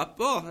brought her up.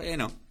 Well,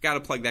 got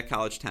to plug that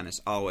college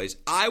tennis always.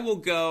 I will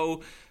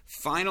go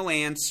final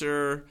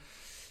answer.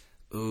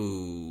 Ooh,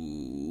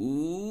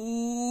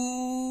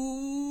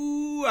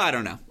 I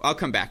don't know. I'll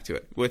come back to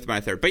it with my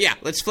third. But yeah,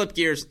 let's flip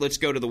gears. Let's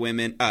go to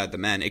the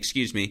men,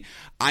 excuse me.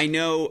 I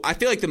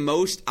feel like the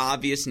most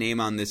obvious name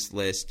on this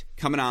list,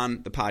 coming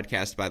on the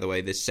podcast, by the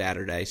way, this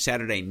Saturday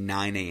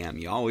 9 a.m.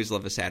 You always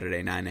love a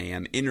Saturday 9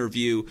 a.m.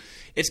 interview.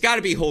 It's got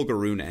to be Holger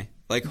Rune.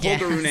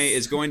 Holger Rune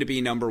is going to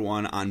be number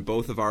 1 on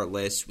both of our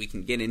lists. We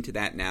can get into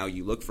that now.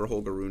 You look for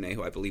Holger Rune,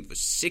 who I believe was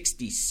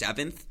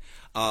 67th.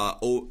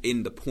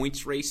 In the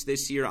points race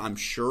this year. I'm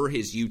sure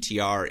his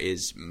UTR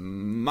is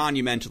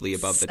monumentally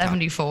above the top.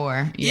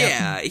 74.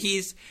 Yep.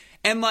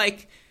 Yeah,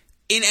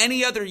 in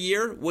any other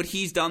year, what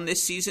he's done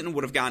this season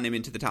would have gotten him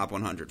into the top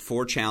 100.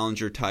 4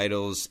 challenger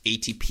titles,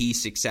 ATP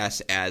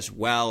success as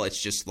well.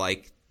 It's just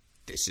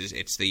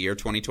it's the year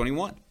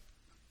 2021.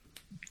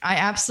 I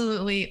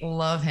absolutely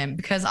love him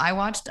because I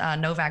watched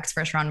Novak's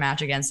first round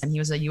match against him. He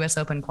was a U.S.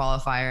 Open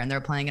qualifier, and they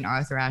were playing in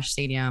Arthur Ashe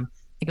Stadium.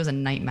 I think it was a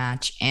night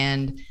match,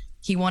 and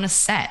he won a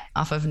set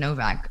off of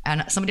Novak.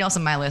 And somebody else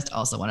on my list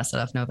also won a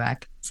set off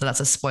Novak. So that's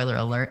a spoiler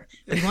alert.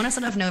 But he won a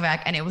set off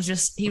Novak, and he was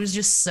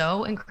just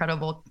so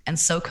incredible and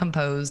so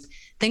composed.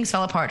 Things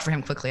fell apart for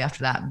him quickly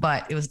after that,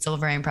 but it was still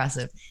very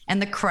impressive.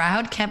 And the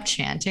crowd kept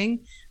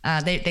chanting.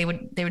 They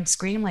would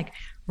scream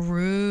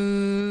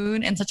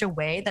Rune in such a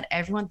way that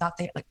everyone thought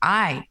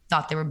I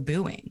thought they were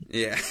booing.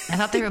 Yeah. I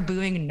thought they were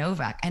booing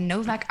Novak. And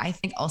Novak, I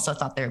think, also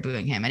thought they were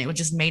booing him. And it was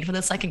just made for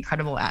this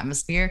incredible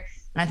atmosphere.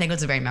 And I think it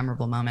was a very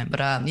memorable moment.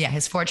 But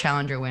his 4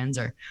 challenger wins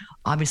are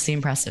obviously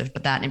impressive.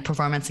 But that in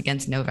performance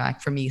against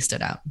Novak for me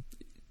stood out.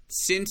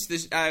 Since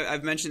this,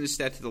 I've mentioned this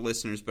stat to the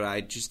listeners, but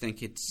I just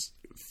think it's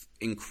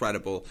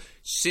incredible.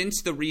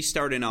 Since the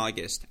restart in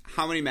August,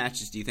 how many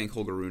matches do you think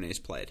Holger Rune has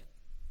played?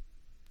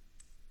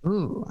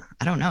 Ooh,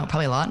 I don't know.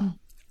 Probably a lot.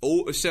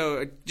 Oh,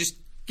 so just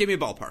give me a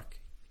ballpark.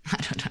 I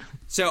don't know.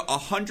 So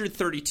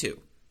 132.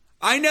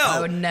 I know. I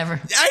would never.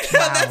 I know.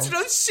 Wow. That's what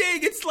I'm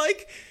saying. It's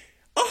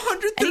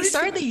 132. And he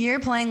started the year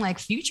playing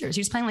futures. He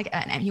was playing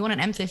he won an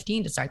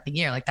M15 to start the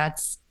year.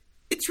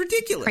 It's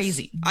ridiculous.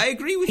 Crazy. I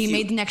agree with you. He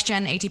made the next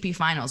gen ATP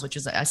finals, which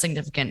is a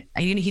significant.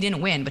 He didn't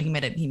win, but he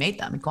made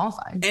them. He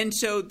qualified. And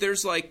so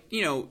there's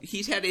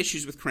he's had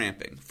issues with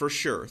cramping for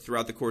sure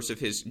throughout the course of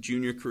his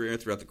junior career,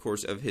 throughout the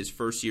course of his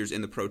first years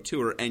in the pro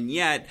tour. And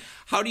yet,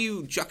 how do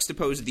you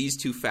juxtapose these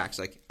two facts?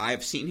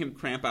 I've seen him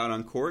cramp out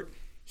on court.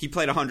 He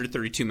played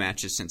 132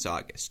 matches since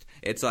August.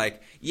 It's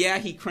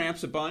he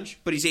cramps a bunch,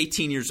 but he's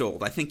 18 years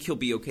old. I think he'll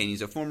be okay. And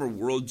he's a former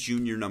world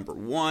junior number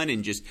 1.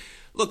 And just,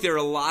 look, there are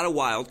a lot of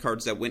wild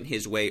cards that went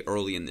his way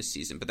early in this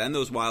season, but then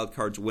those wild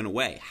cards went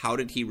away. How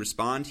did he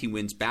respond? He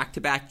wins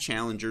back-to-back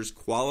challengers,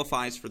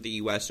 qualifies for the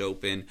U.S.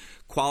 Open,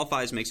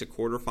 qualifies, makes a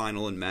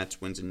quarterfinal in Metz,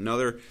 wins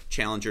another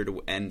challenger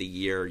to end the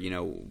year,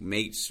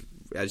 makes,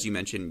 as you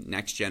mentioned,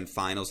 next-gen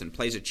finals and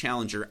plays a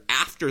challenger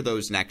after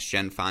those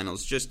next-gen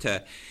finals just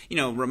to,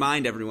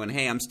 remind everyone,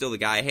 hey, I'm still the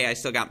guy. Hey, I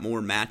still got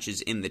more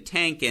matches in the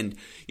tank. And,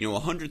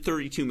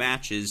 132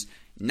 matches,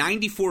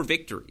 94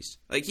 victories.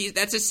 Like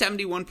that's a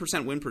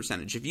 71% win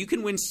percentage. If you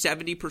can win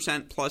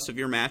 70% plus of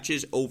your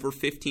matches over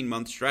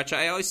 15-month stretch,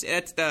 I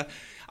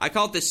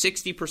call it the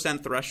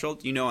 60%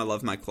 threshold. You know I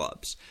love my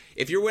clubs.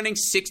 If you're winning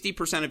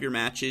 60% of your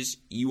matches,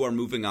 you are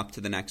moving up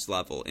to the next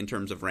level in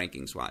terms of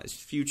rankings wise.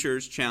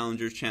 Futures,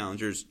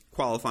 challengers,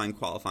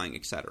 qualifying,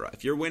 etc.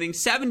 If you're winning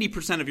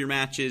 70% of your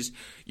matches,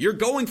 you're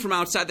going from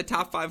outside the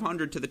top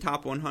 500 to the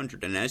top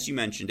 100. And as you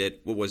mentioned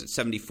it, what was it,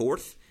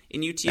 74th?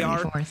 In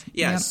UTR? 74th.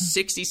 Yeah, Yep.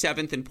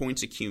 67th in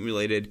points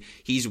accumulated.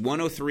 He's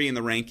 103 in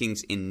the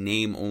rankings in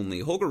name only.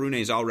 Holger Rune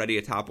is already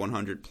a top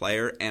 100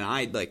 player, and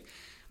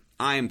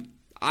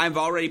I've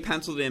already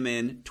penciled him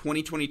in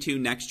 2022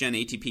 Next Gen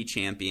ATP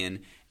champion,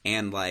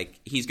 and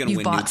he's going to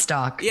win. Bought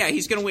stock. Yeah,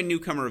 he's going to win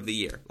newcomer of the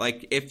year.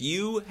 If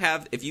you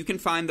can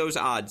find those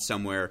odds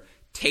somewhere,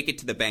 take it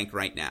to the bank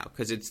right now,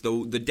 because it's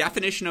the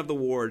definition of the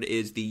award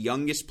is the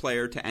youngest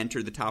player to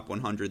enter the top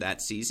 100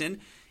 that season.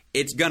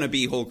 It's going to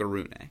be Holger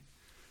Rune.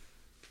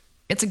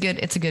 It's a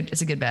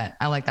good bet.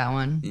 I like that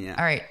one. Yeah.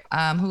 All right.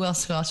 Who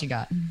else you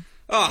got?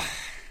 Oh,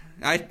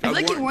 I feel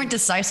like you weren't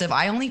decisive.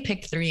 I only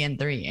picked 3 and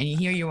 3, and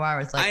here you are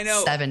with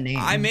 7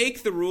 names. I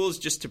make the rules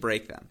just to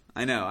break them.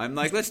 I know. I'm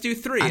like, let's do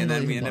 3, and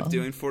then we end up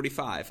doing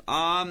 45.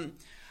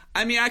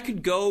 I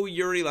could go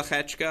Yuri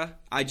Lechechka.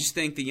 I just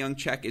think the young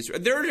Czech is.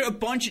 There are a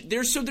bunch.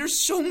 There's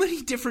so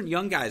many different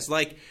young guys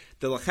like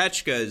the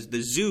Lechechkas, the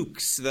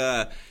Zuks,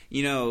 the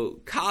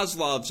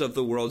Kozlovs of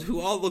the world, who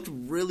all looked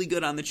really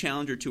good on the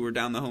Challenger Tour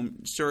down the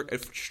home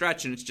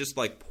stretch, and it's just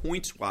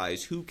points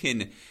wise, who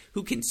can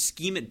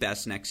scheme it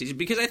best next season?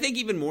 Because I think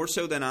even more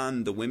so than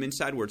on the women's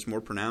side where it's more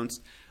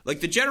pronounced, the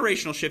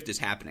generational shift is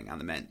happening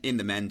in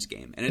the men's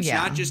game, and it's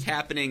not just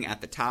happening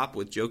at the top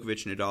with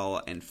Djokovic,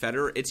 Nadal, and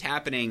Federer. It's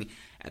happening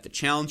at the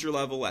Challenger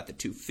level, at the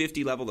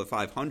 250 level, the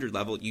 500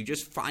 level. You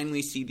just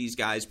finally see these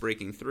guys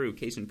breaking through.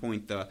 Case in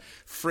point, the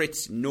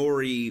Fritz,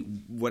 Nori,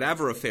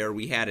 whatever affair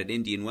we had at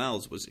Indian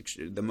Wells was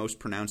the most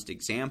pronounced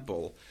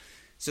example.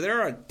 So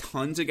there are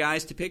tons of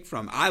guys to pick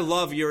from. I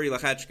love Yuri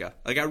Lechechka.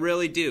 I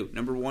really do.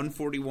 Number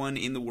 141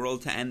 in the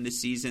world to end the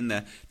season.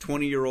 The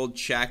 20-year-old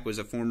Czech was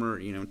a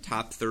former,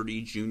 top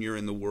 30 junior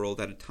in the world.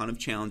 Had a ton of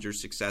challenger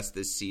success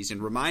this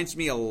season. Reminds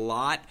me a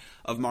lot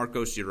of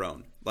Marcos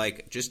Giron.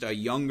 Just a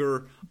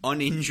younger,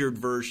 uninjured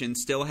version.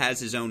 Still has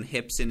his own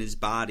hips in his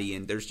body,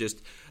 and there's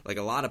just a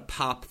lot of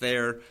pop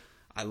there.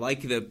 I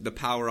like the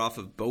power off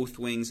of both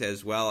wings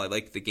as well. I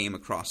like the game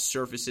across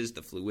surfaces,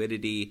 the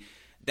fluidity.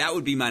 That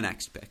would be my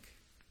next pick.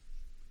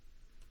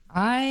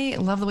 I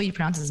love the way you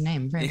pronounce his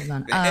name. Very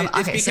well done.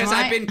 It's because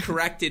I've been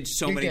corrected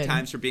so many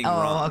times for being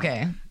wrong. Oh,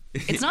 okay.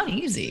 It's not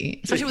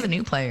easy, especially with the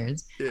new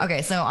players.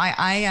 Okay, so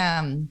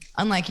I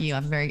unlike you, I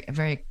have a very,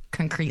 very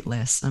concrete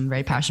list. I'm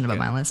very passionate about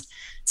my list.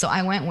 So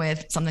I went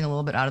with something a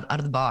little bit out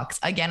of the box.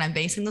 Again, I'm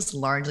basing this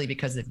largely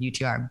because of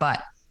UTR,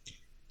 but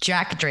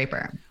Jack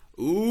Draper.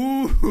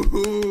 Ooh.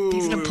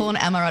 He's going to pull an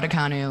Emma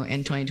Raducanu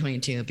in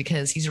 2022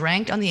 because he's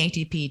ranked on the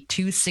ATP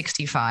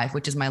 265,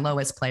 which is my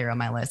lowest player on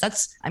my list.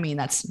 That's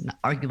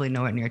arguably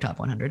nowhere near top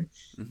 100.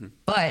 Mm-hmm.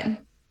 But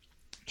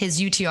his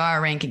UTR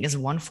ranking is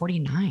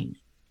 149.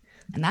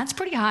 And that's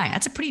pretty high.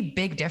 That's a pretty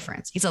big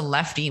difference. He's a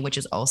lefty, which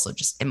is also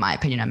just, in my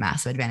opinion, a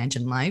massive advantage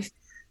in life.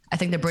 I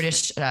think the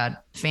British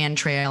fan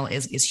trail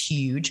is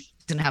huge.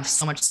 He's going to have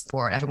so much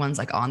support. Everyone's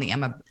on the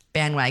Emma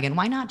bandwagon.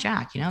 Why not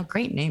Jack?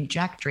 Great name,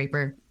 Jack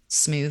Draper.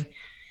 Smooth.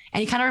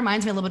 And he kind of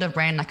reminds me a little bit of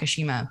Brandon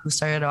Nakashima, who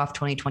started off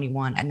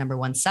 2021 at number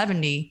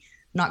 170,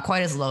 not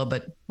quite as low,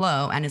 but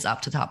low, and is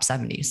up to top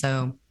 70.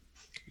 So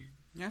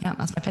yeah,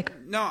 that's my pick.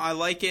 No, I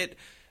like it.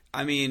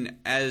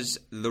 As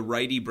the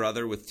righty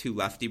brother with 2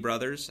 lefty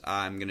brothers,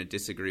 I'm going to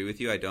disagree with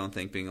you. I don't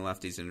think being a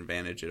lefty is an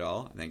advantage at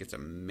all. I think it's a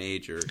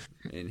major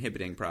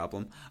inhibiting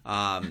problem.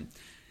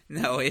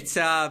 No, it's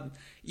the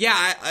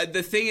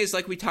thing is,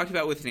 we talked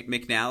about with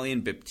McNally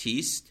and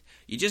Baptiste,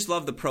 you just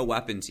love the pro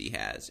weapons he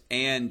has.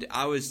 And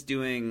I was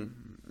doing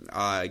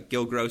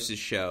Gil Gross's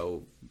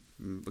show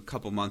a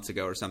couple months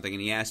ago or something, and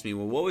he asked me,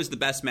 well, what was the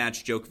best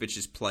match Djokovic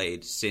has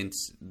played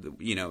since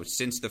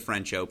the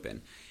French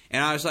Open?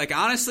 And I was like,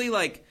 honestly,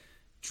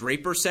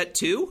 Draper set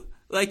 2?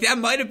 That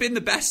might have been the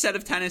best set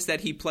of tennis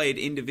that he played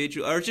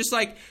individual, or just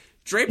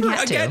Draper,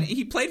 again,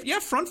 he played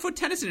front foot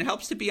tennis, and it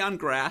helps to be on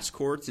grass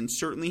courts, and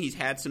certainly he's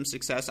had some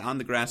success on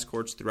the grass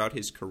courts throughout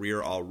his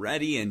career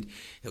already, and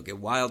he'll get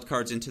wild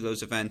cards into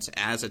those events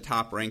as a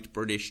top-ranked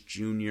British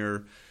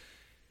junior.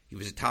 He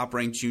was a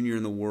top-ranked junior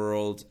in the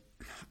world.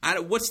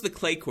 What's the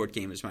clay court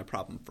game is my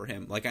problem for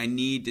him. I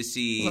need to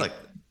see... Look,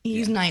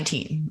 he's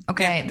 19,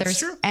 okay? Yeah, that's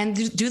true. And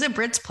do the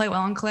Brits play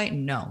well on clay?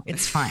 No,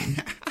 it's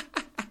fine.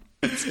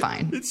 It's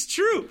fine. It's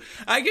true.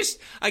 I guess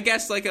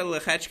like a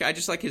Lechechka, I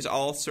just like his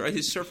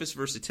surface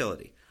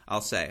versatility,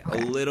 I'll say.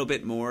 Okay. A little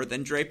bit more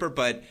than Draper,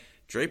 but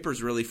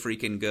Draper's really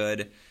freaking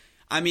good.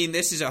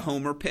 This is a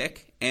homer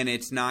pick, and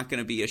it's not going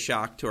to be a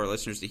shock to our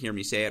listeners to hear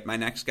me say it. My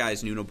next guy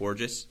is Nuno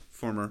Borges,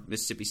 former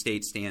Mississippi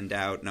State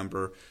standout,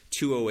 number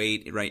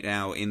 208 right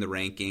now in the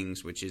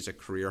rankings, which is a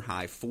career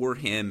high for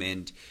him.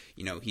 And,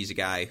 he's a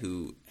guy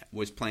who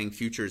was playing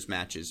futures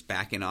matches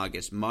back in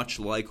August, much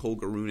like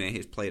Holger Rune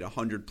has played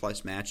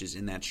 100-plus matches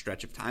in that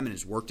stretch of time and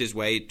has worked his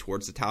way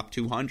towards the top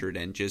 200.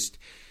 And just,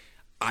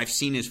 I've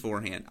seen his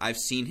forehand. I've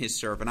seen his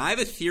serve. And I have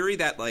a theory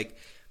that, like,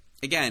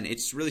 again,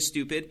 it's really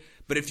stupid,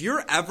 but if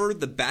you're ever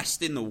the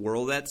best in the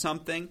world at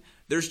something,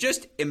 there's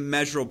just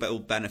immeasurable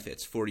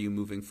benefits for you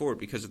moving forward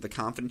because of the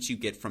confidence you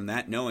get from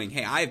that, knowing,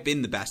 hey, I've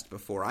been the best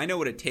before. I know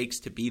what it takes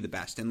to be the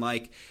best. And,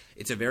 like,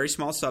 it's a very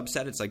small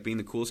subset. It's like being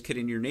the coolest kid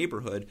in your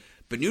neighborhood.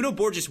 But Nuno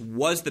Borges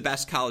was the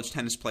best college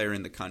tennis player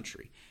in the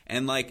country.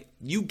 And, like,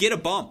 you get a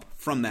bump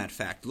from that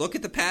fact. Look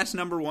at the past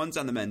number ones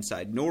on the men's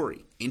side.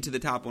 Nori into the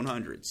top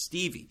 100.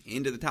 Stevie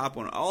into the top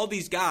 100. All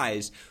these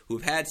guys who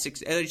have had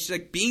six. It's just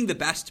like being the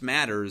best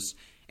matters.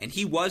 And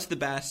he was the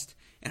best.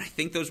 And I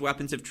think those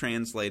weapons have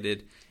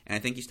translated. And I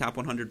think he's top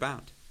 100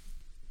 bound.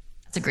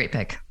 That's a great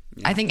pick.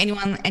 Yeah. I think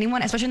anyone,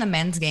 especially in the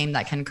men's game,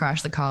 that can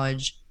crush the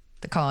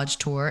college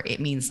tour, it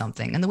means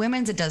something. And the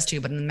women's, it does too,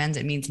 but in the men's,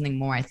 it means something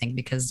more, I think,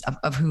 because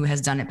of who has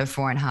done it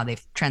before and how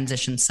they've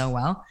transitioned so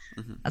well.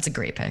 Mm-hmm. That's a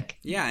great pick.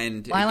 Yeah,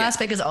 and my last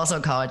pick is also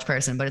a college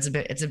person, but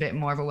it's a bit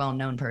more of a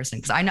well-known person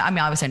because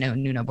obviously I know who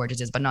Nuno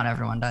Borges is, but not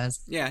everyone does.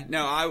 Yeah,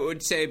 no, I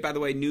would say, by the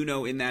way,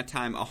 Nuno in that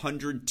time,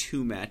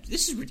 102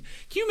 matches. Can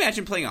you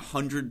imagine playing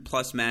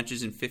 100+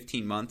 matches in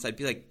 15 months? I'd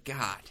be like,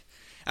 God.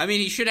 I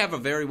mean, he should have a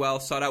very well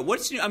thought out.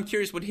 I'm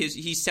curious what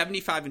he's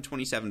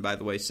 75-27, by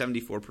the way,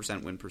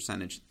 74% win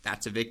percentage.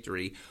 That's a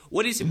victory.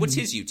 What's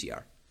his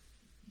UTR?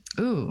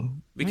 Ooh.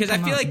 Because I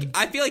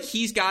feel like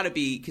he's got to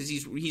be, because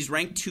he's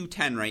ranked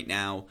 210 right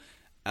now,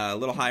 a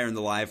little higher in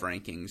the live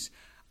rankings.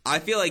 I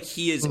feel like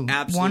he is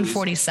absolutely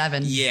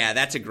 147. Yeah,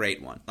 that's a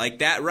great one. Like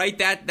that, right?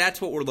 That's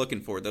what we're looking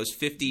for. Those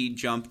 50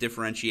 jump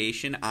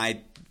differentiation.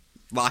 I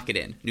lock it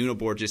in. Nuno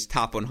Borges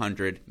top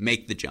 100.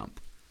 Make the jump.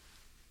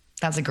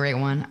 That's a great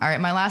one. All right,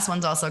 my last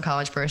one's also a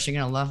college person.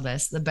 You're gonna love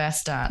this. The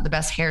best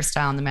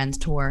hairstyle on the men's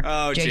tour.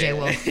 Oh, JJ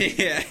Wolf.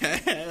 Yeah,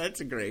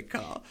 that's a great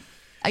call.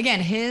 Again,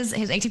 his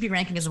ATP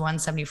ranking is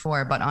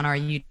 174, but on our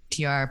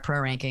UTR Pro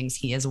rankings,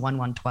 he is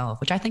 112,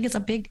 which I think is a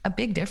big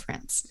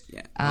difference.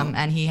 Yeah.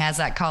 And he has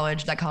that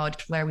college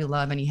player we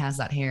love, and he has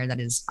that hair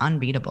that is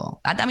unbeatable.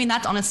 I mean,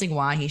 that's honestly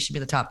why he should be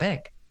the top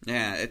pick.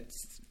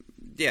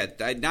 Yeah,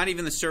 not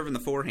even the serve and the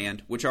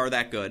forehand, which are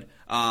that good,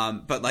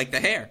 but like the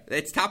hair.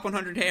 It's top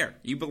 100 hair.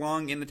 You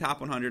belong in the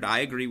top 100. I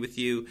agree with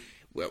you.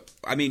 Well,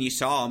 I mean, you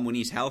saw him when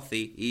he's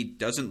healthy. He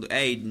doesn't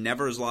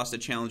never has lost a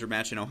challenger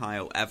match in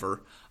Ohio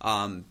ever.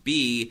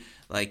 B,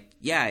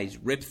 he's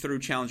ripped through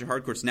challenger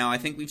hard courts. Now, I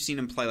think we've seen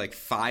him play like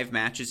 5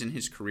 matches in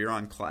his career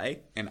on clay,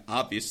 and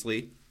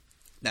obviously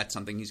that's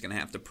something he's going to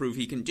have to prove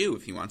he can do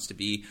if he wants to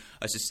be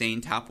a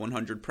sustained top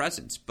 100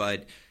 presence.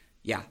 But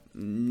yeah,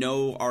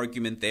 no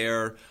argument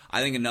there.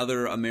 I think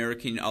another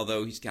American,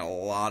 although he's got a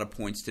lot of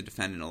points to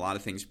defend and a lot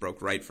of things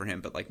broke right for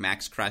him, but like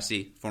Max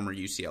Cressy, former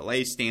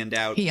UCLA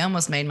standout. He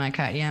almost made my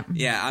cut, yeah.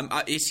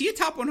 Yeah, is he a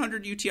top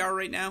 100 UTR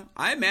right now?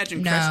 I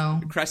imagine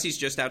Cressy's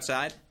just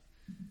outside.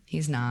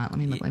 He's not. Let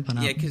me look up.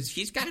 Yeah, because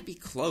he's got to be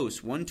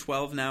close.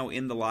 112 now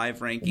in the live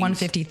rankings.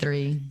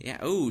 153. Yeah.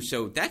 Oh,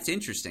 so that's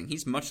interesting.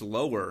 He's much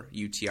lower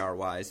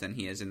UTR-wise than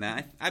he is in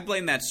that. I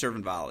blame that serve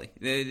and volley.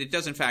 It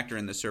doesn't factor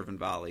in the serve and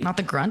volley. Not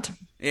the grunt.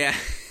 Yeah.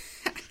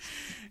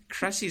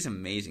 Cressy's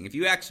amazing. If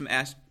you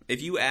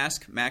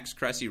ask Max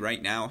Cressy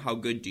right now, how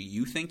good do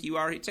you think you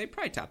are? He'd say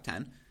probably top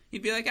 10.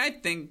 He'd be like, I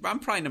think I'm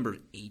probably number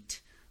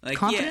 8. Like,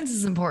 confidence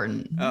is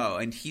important. Oh,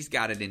 and he's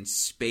got it in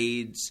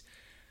spades.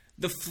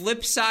 The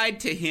flip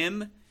side to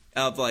him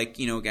of of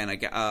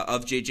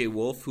JJ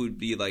Wolf, who would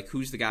be like,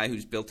 who's the guy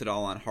who's built it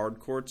all on hard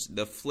courts?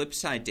 The flip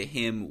side to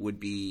him would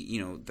be,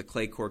 the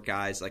clay court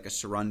guys like a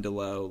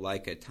Cerundolo,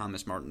 like a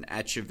Thomas Martin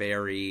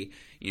Etcheverry.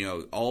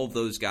 All of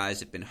those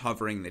guys have been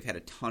hovering. They've had a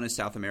ton of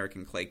South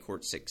American clay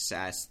court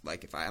success.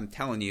 Like I'm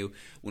telling you,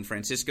 when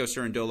Francisco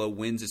Cerundolo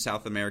wins a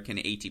South American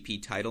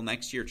ATP title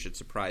next year, it should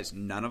surprise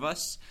none of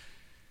us.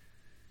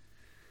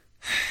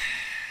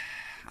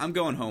 I'm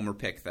going homer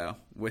pick, though,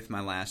 with my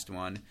last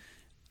one.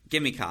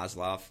 Give me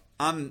Kozlov.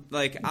 Wow.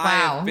 I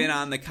have been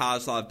on the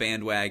Kozlov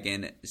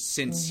bandwagon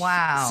since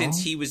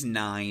he was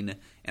 9,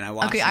 and I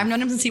watched. Okay, I've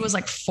known him since he was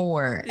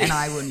 4, and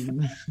I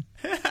wouldn't.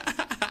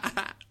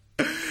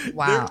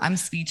 Wow, I'm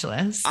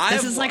speechless.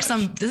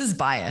 This is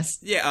bias.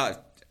 Yeah,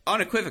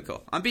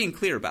 unequivocal. I'm being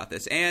clear about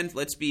this. And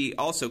let's be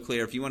also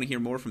clear, if you want to hear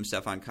more from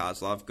Stefan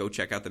Kozlov, go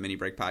check out the Mini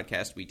Break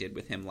podcast we did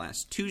with him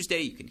last Tuesday.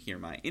 You can hear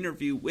my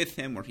interview with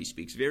him where he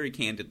speaks very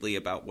candidly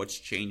about what's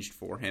changed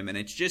for him. And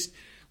it's just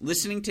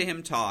listening to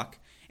him talk.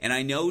 And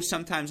I know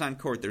sometimes on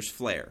court there's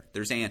flair,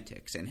 there's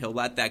antics, and he'll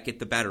let that get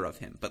the better of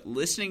him. But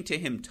listening to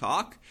him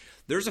talk,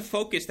 there's a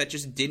focus that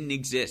just didn't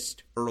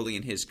exist early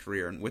in his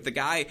career. And with the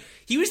guy,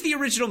 he was the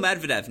original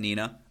Medvedev,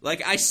 Nina.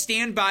 I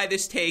stand by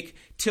this take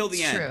till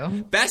the end.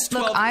 True. Best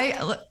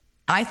 12. Look,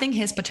 I think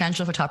his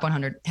potential for top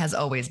 100 has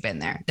always been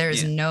there. There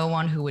is no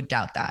one who would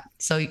doubt that.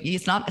 So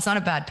it's not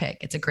a bad pick.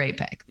 It's a great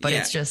pick. But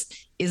it's just,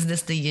 is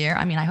this the year?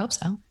 I mean, I hope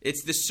so.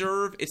 It's the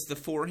serve. It's the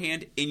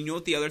forehand. And you know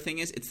what the other thing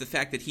is? It's the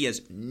fact that he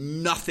has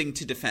nothing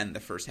to defend the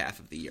first half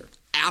of the year.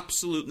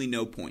 absolutely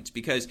no points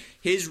because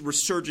his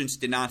resurgence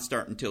did not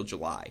start until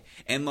July.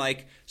 And,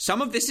 like,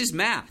 some of this is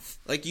math.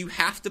 Like, you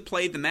have to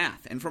play the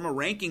math. And from a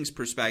rankings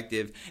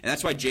perspective, and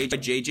that's why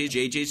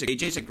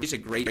JJ's a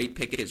great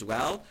pick as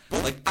well.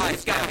 Like,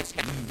 this guy has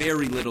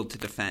very little to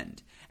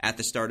defend at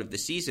the start of the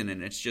season,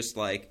 and it's just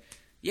like,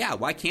 yeah,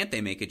 why can't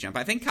they make a jump?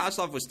 I think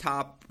Kozlov was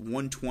top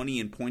 120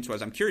 in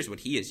points-wise. I'm curious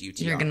what he is,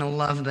 UTR. You're going to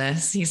love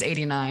this. He's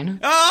 89.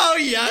 Oh,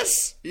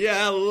 yes.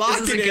 Yeah, lock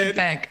this is it a good in.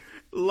 Pick.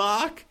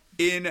 Lock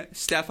in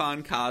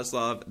Stefan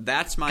Kozlov.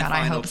 That's my final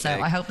I hope pick. so.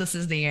 I hope this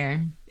is the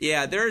year.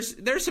 Yeah, there's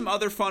some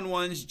other fun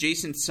ones.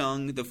 Jason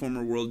Sung, the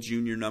former world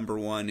junior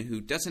 #1,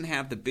 who doesn't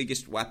have the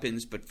biggest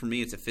weapons, but for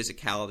me it's a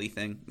physicality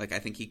thing. Like, I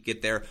think he could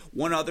get there.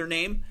 One other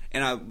name,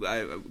 and I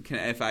can,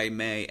 if I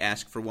may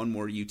ask for one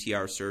more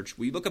UTR search,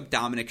 will you look up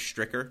Dominic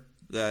Stricker?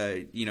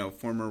 The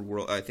former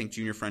world, I think,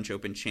 junior French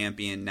Open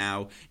champion,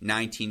 now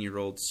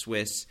 19-year-old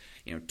Swiss,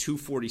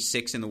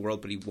 246 in the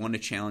world, but he won a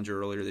challenger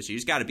earlier this year.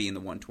 He's got to be in the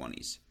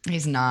 120s.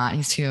 He's not.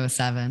 He's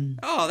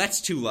 207. Oh,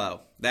 that's too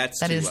low.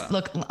 That is low.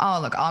 Look,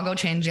 I'll go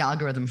change the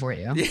algorithm for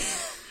you.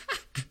 This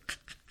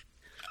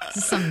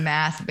is some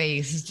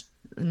math-based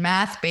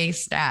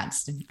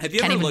stats.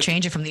 Can't even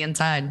change it from the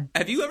inside.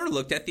 Have you ever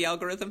looked at the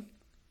algorithm?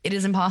 It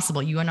is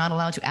impossible. You are not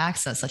allowed to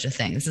access such a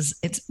thing. It's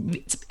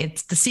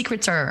the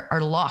secrets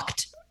are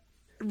locked.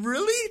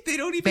 Really? They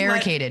don't even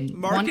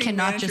barricaded. One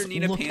cannot just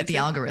look at the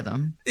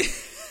algorithm.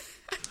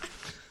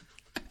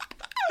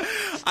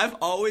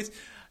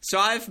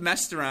 I've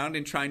messed around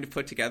in trying to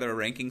put together a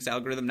rankings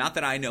algorithm. Not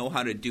that I know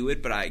how to do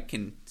it, but I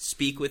can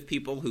speak with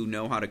people who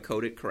know how to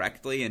code it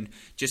correctly and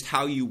just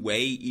how you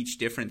weigh each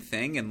different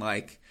thing. And,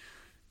 like,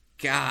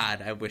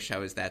 God, I wish I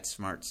was that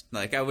smart.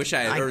 Like, I wish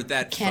I had heard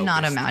that. I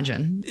cannot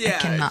imagine. Yeah, I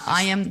cannot.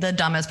 I am the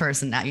dumbest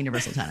person at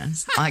Universal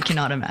Tennis. I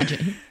cannot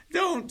imagine.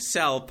 Don't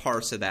sell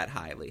Parsa that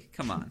highly.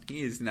 Come on.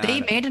 He is not.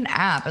 They made an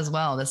app as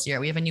well this year.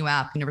 We have a new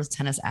app, Universal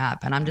Tennis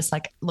app. And I'm just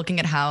like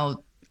looking at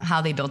how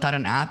they built out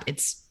an app.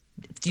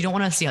 You don't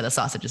want to see how the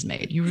sausage is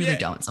made. You really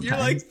don't sometimes. You're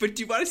like, but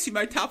do you want to see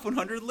my top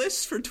 100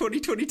 lists for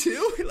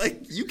 2022?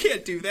 Like, you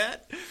can't do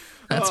that.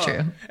 That's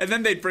true. And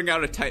then they'd bring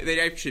out they'd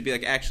actually be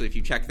like, actually, if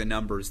you check the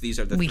numbers, these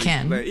are the we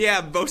can.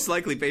 Yeah, most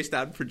likely based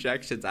on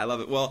projections. I love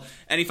it. Well,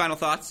 any final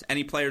thoughts?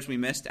 Any players we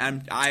missed?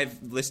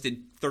 I've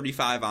listed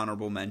 35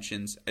 honorable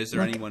mentions. Is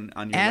there anyone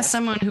on your list? As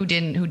someone who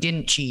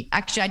didn't cheat.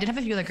 Actually, I did have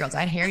a few other girls.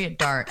 I had Harriet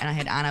Dart and I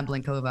had Anna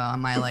Blinkova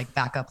on my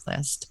backup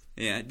list.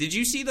 Yeah. Did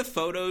you see the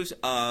photos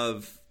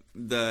of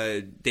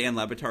the Dan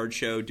Le Batard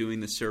show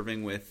doing the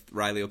serving with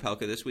Riley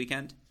Opelka this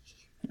weekend?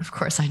 Of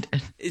course I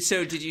did.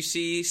 So did you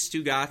see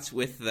Stugatz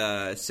with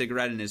the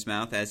cigarette in his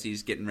mouth as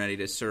he's getting ready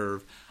to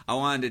serve? I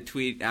wanted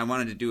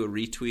to do a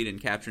retweet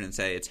and caption and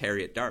say it's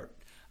Harriet Dart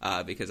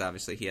because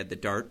obviously he had the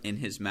dart in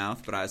his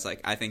mouth. But I was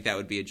like, I think that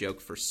would be a joke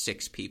for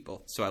 6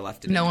 people. So I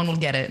left it. No one will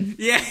get it.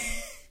 Yeah.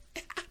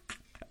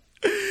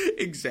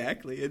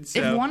 Exactly. And so,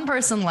 if one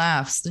person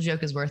laughs, the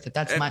joke is worth it.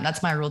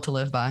 That's my rule to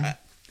live by.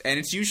 And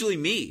it's usually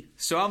me.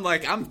 So I'm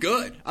like, I'm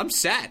good. I'm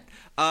set.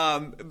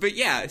 But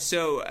yeah,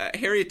 so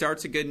Harriet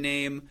Dart's a good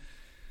name.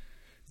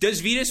 Does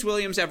Venus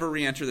Williams ever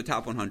re-enter the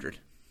top 100?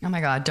 Oh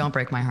my God, don't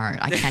break my heart.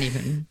 I can't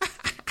even.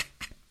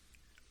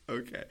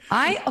 Okay.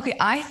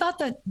 I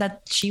thought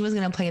that she was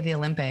going to play the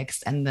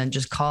Olympics and then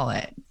just call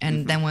it.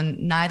 And then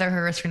when neither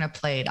her or Serena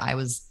played, I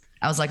was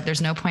like,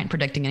 there's no point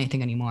predicting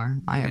anything anymore.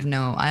 I have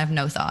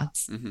no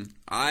thoughts. Mm-hmm.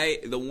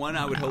 The one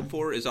I would hope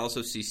for is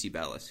also Cici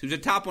Bellis, who's a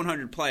top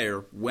 100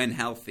 player when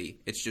healthy.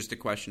 It's just a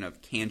question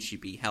of can she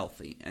be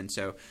healthy? And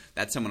so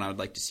that's someone I would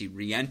like to see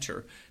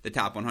re-enter the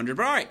top 100.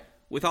 But all right,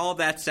 with all of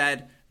that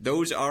said,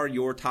 those are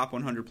your top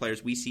 100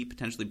 players we see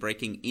potentially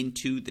breaking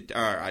into the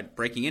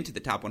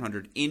top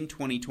 100 in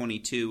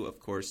 2022. Of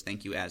course,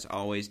 thank you as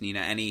always,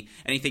 Nina.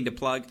 Anything to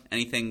plug?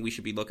 Anything we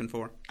should be looking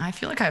for? I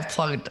feel like I've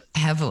plugged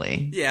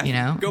heavily.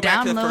 Yeah. Go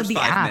back to the first 5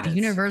 minutes. Download the app,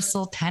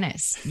 Universal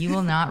Tennis. You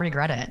will not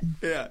regret it.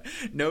 Yeah,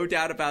 no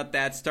doubt about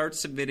that. Start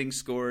submitting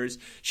scores.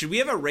 Should we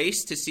have a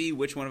race to see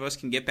which one of us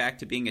can get back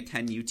to being a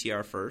 10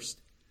 UTR first?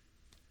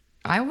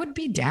 I would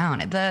be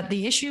down.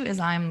 The issue is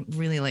I'm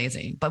really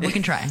lazy, but we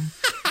can try.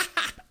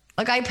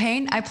 Like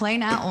I play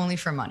now only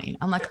for money.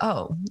 I'm like,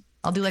 oh,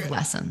 I'll do like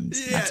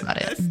lessons. Yeah, that's about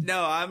it.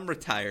 No, I'm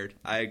retired.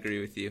 I agree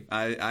with you.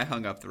 I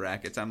hung up the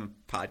rackets. I'm a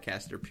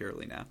podcaster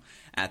purely now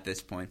at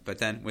this point. But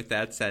then with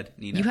that said,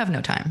 Nina. You have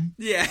no time.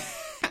 Yeah.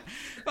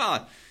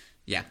 Well,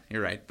 yeah,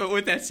 you're right. But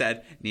with that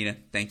said, Nina,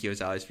 thank you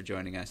as always for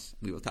joining us.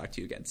 We will talk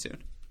to you again soon.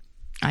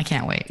 I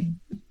can't wait.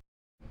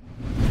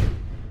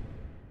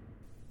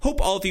 Hope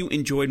all of you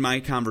enjoyed my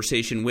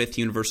conversation with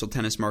Universal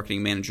Tennis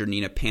Marketing Manager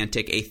Nina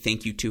Pantic. A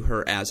thank you to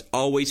her, as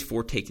always,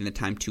 for taking the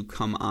time to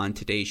come on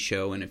today's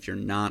show. And if you're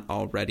not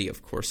already,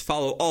 of course,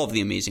 follow all of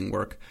the amazing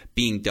work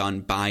being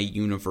done by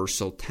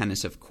Universal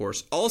Tennis, of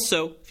course.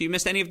 Also, if you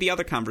missed any of the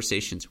other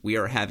conversations we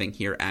are having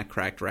here at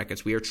Cracked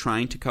Rackets, we are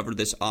trying to cover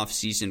this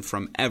offseason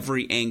from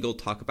every angle,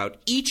 talk about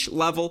each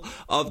level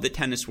of the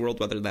tennis world,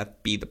 whether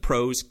that be the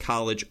pros,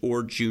 college,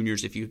 or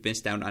juniors. If you've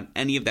missed out on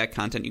any of that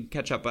content, you can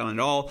catch up on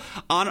it all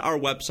on our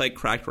website, website,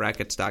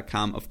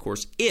 crackedrackets.com. Of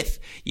course, if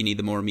you need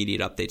the more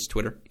immediate updates,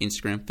 Twitter,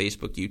 Instagram,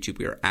 Facebook, YouTube,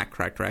 we are at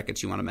Cracked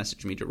Rackets. You want to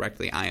message me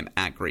directly, I am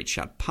at Great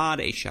Shot Pod.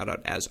 A shout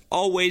out, as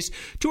always,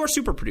 to our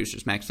super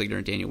producers, Max Fligner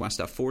and Daniel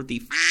Westoff, for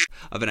the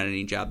of an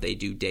editing job they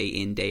do day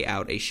in, day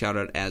out. A shout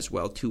out as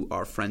well to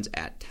our friends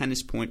at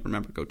Tennis Point.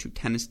 Remember, go to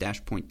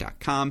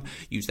tennis-point.com.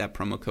 Use that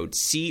promo code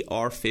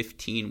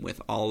CR15.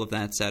 With all of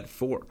that said,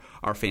 for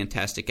our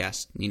fantastic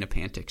guests, Nina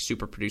Pantic,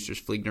 super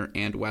producers Fligner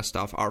and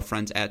Westoff, our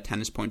friends at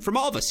Tennis Point, from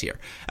all of us here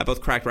at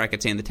both Cracked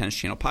Rackets and the Tennis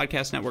Channel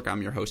Podcast Network,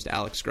 I'm your host,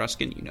 Alex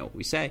Gruskin. You know what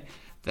we say.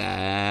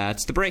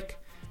 That's the break.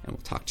 And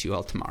we'll talk to you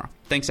all tomorrow.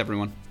 Thanks,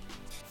 everyone.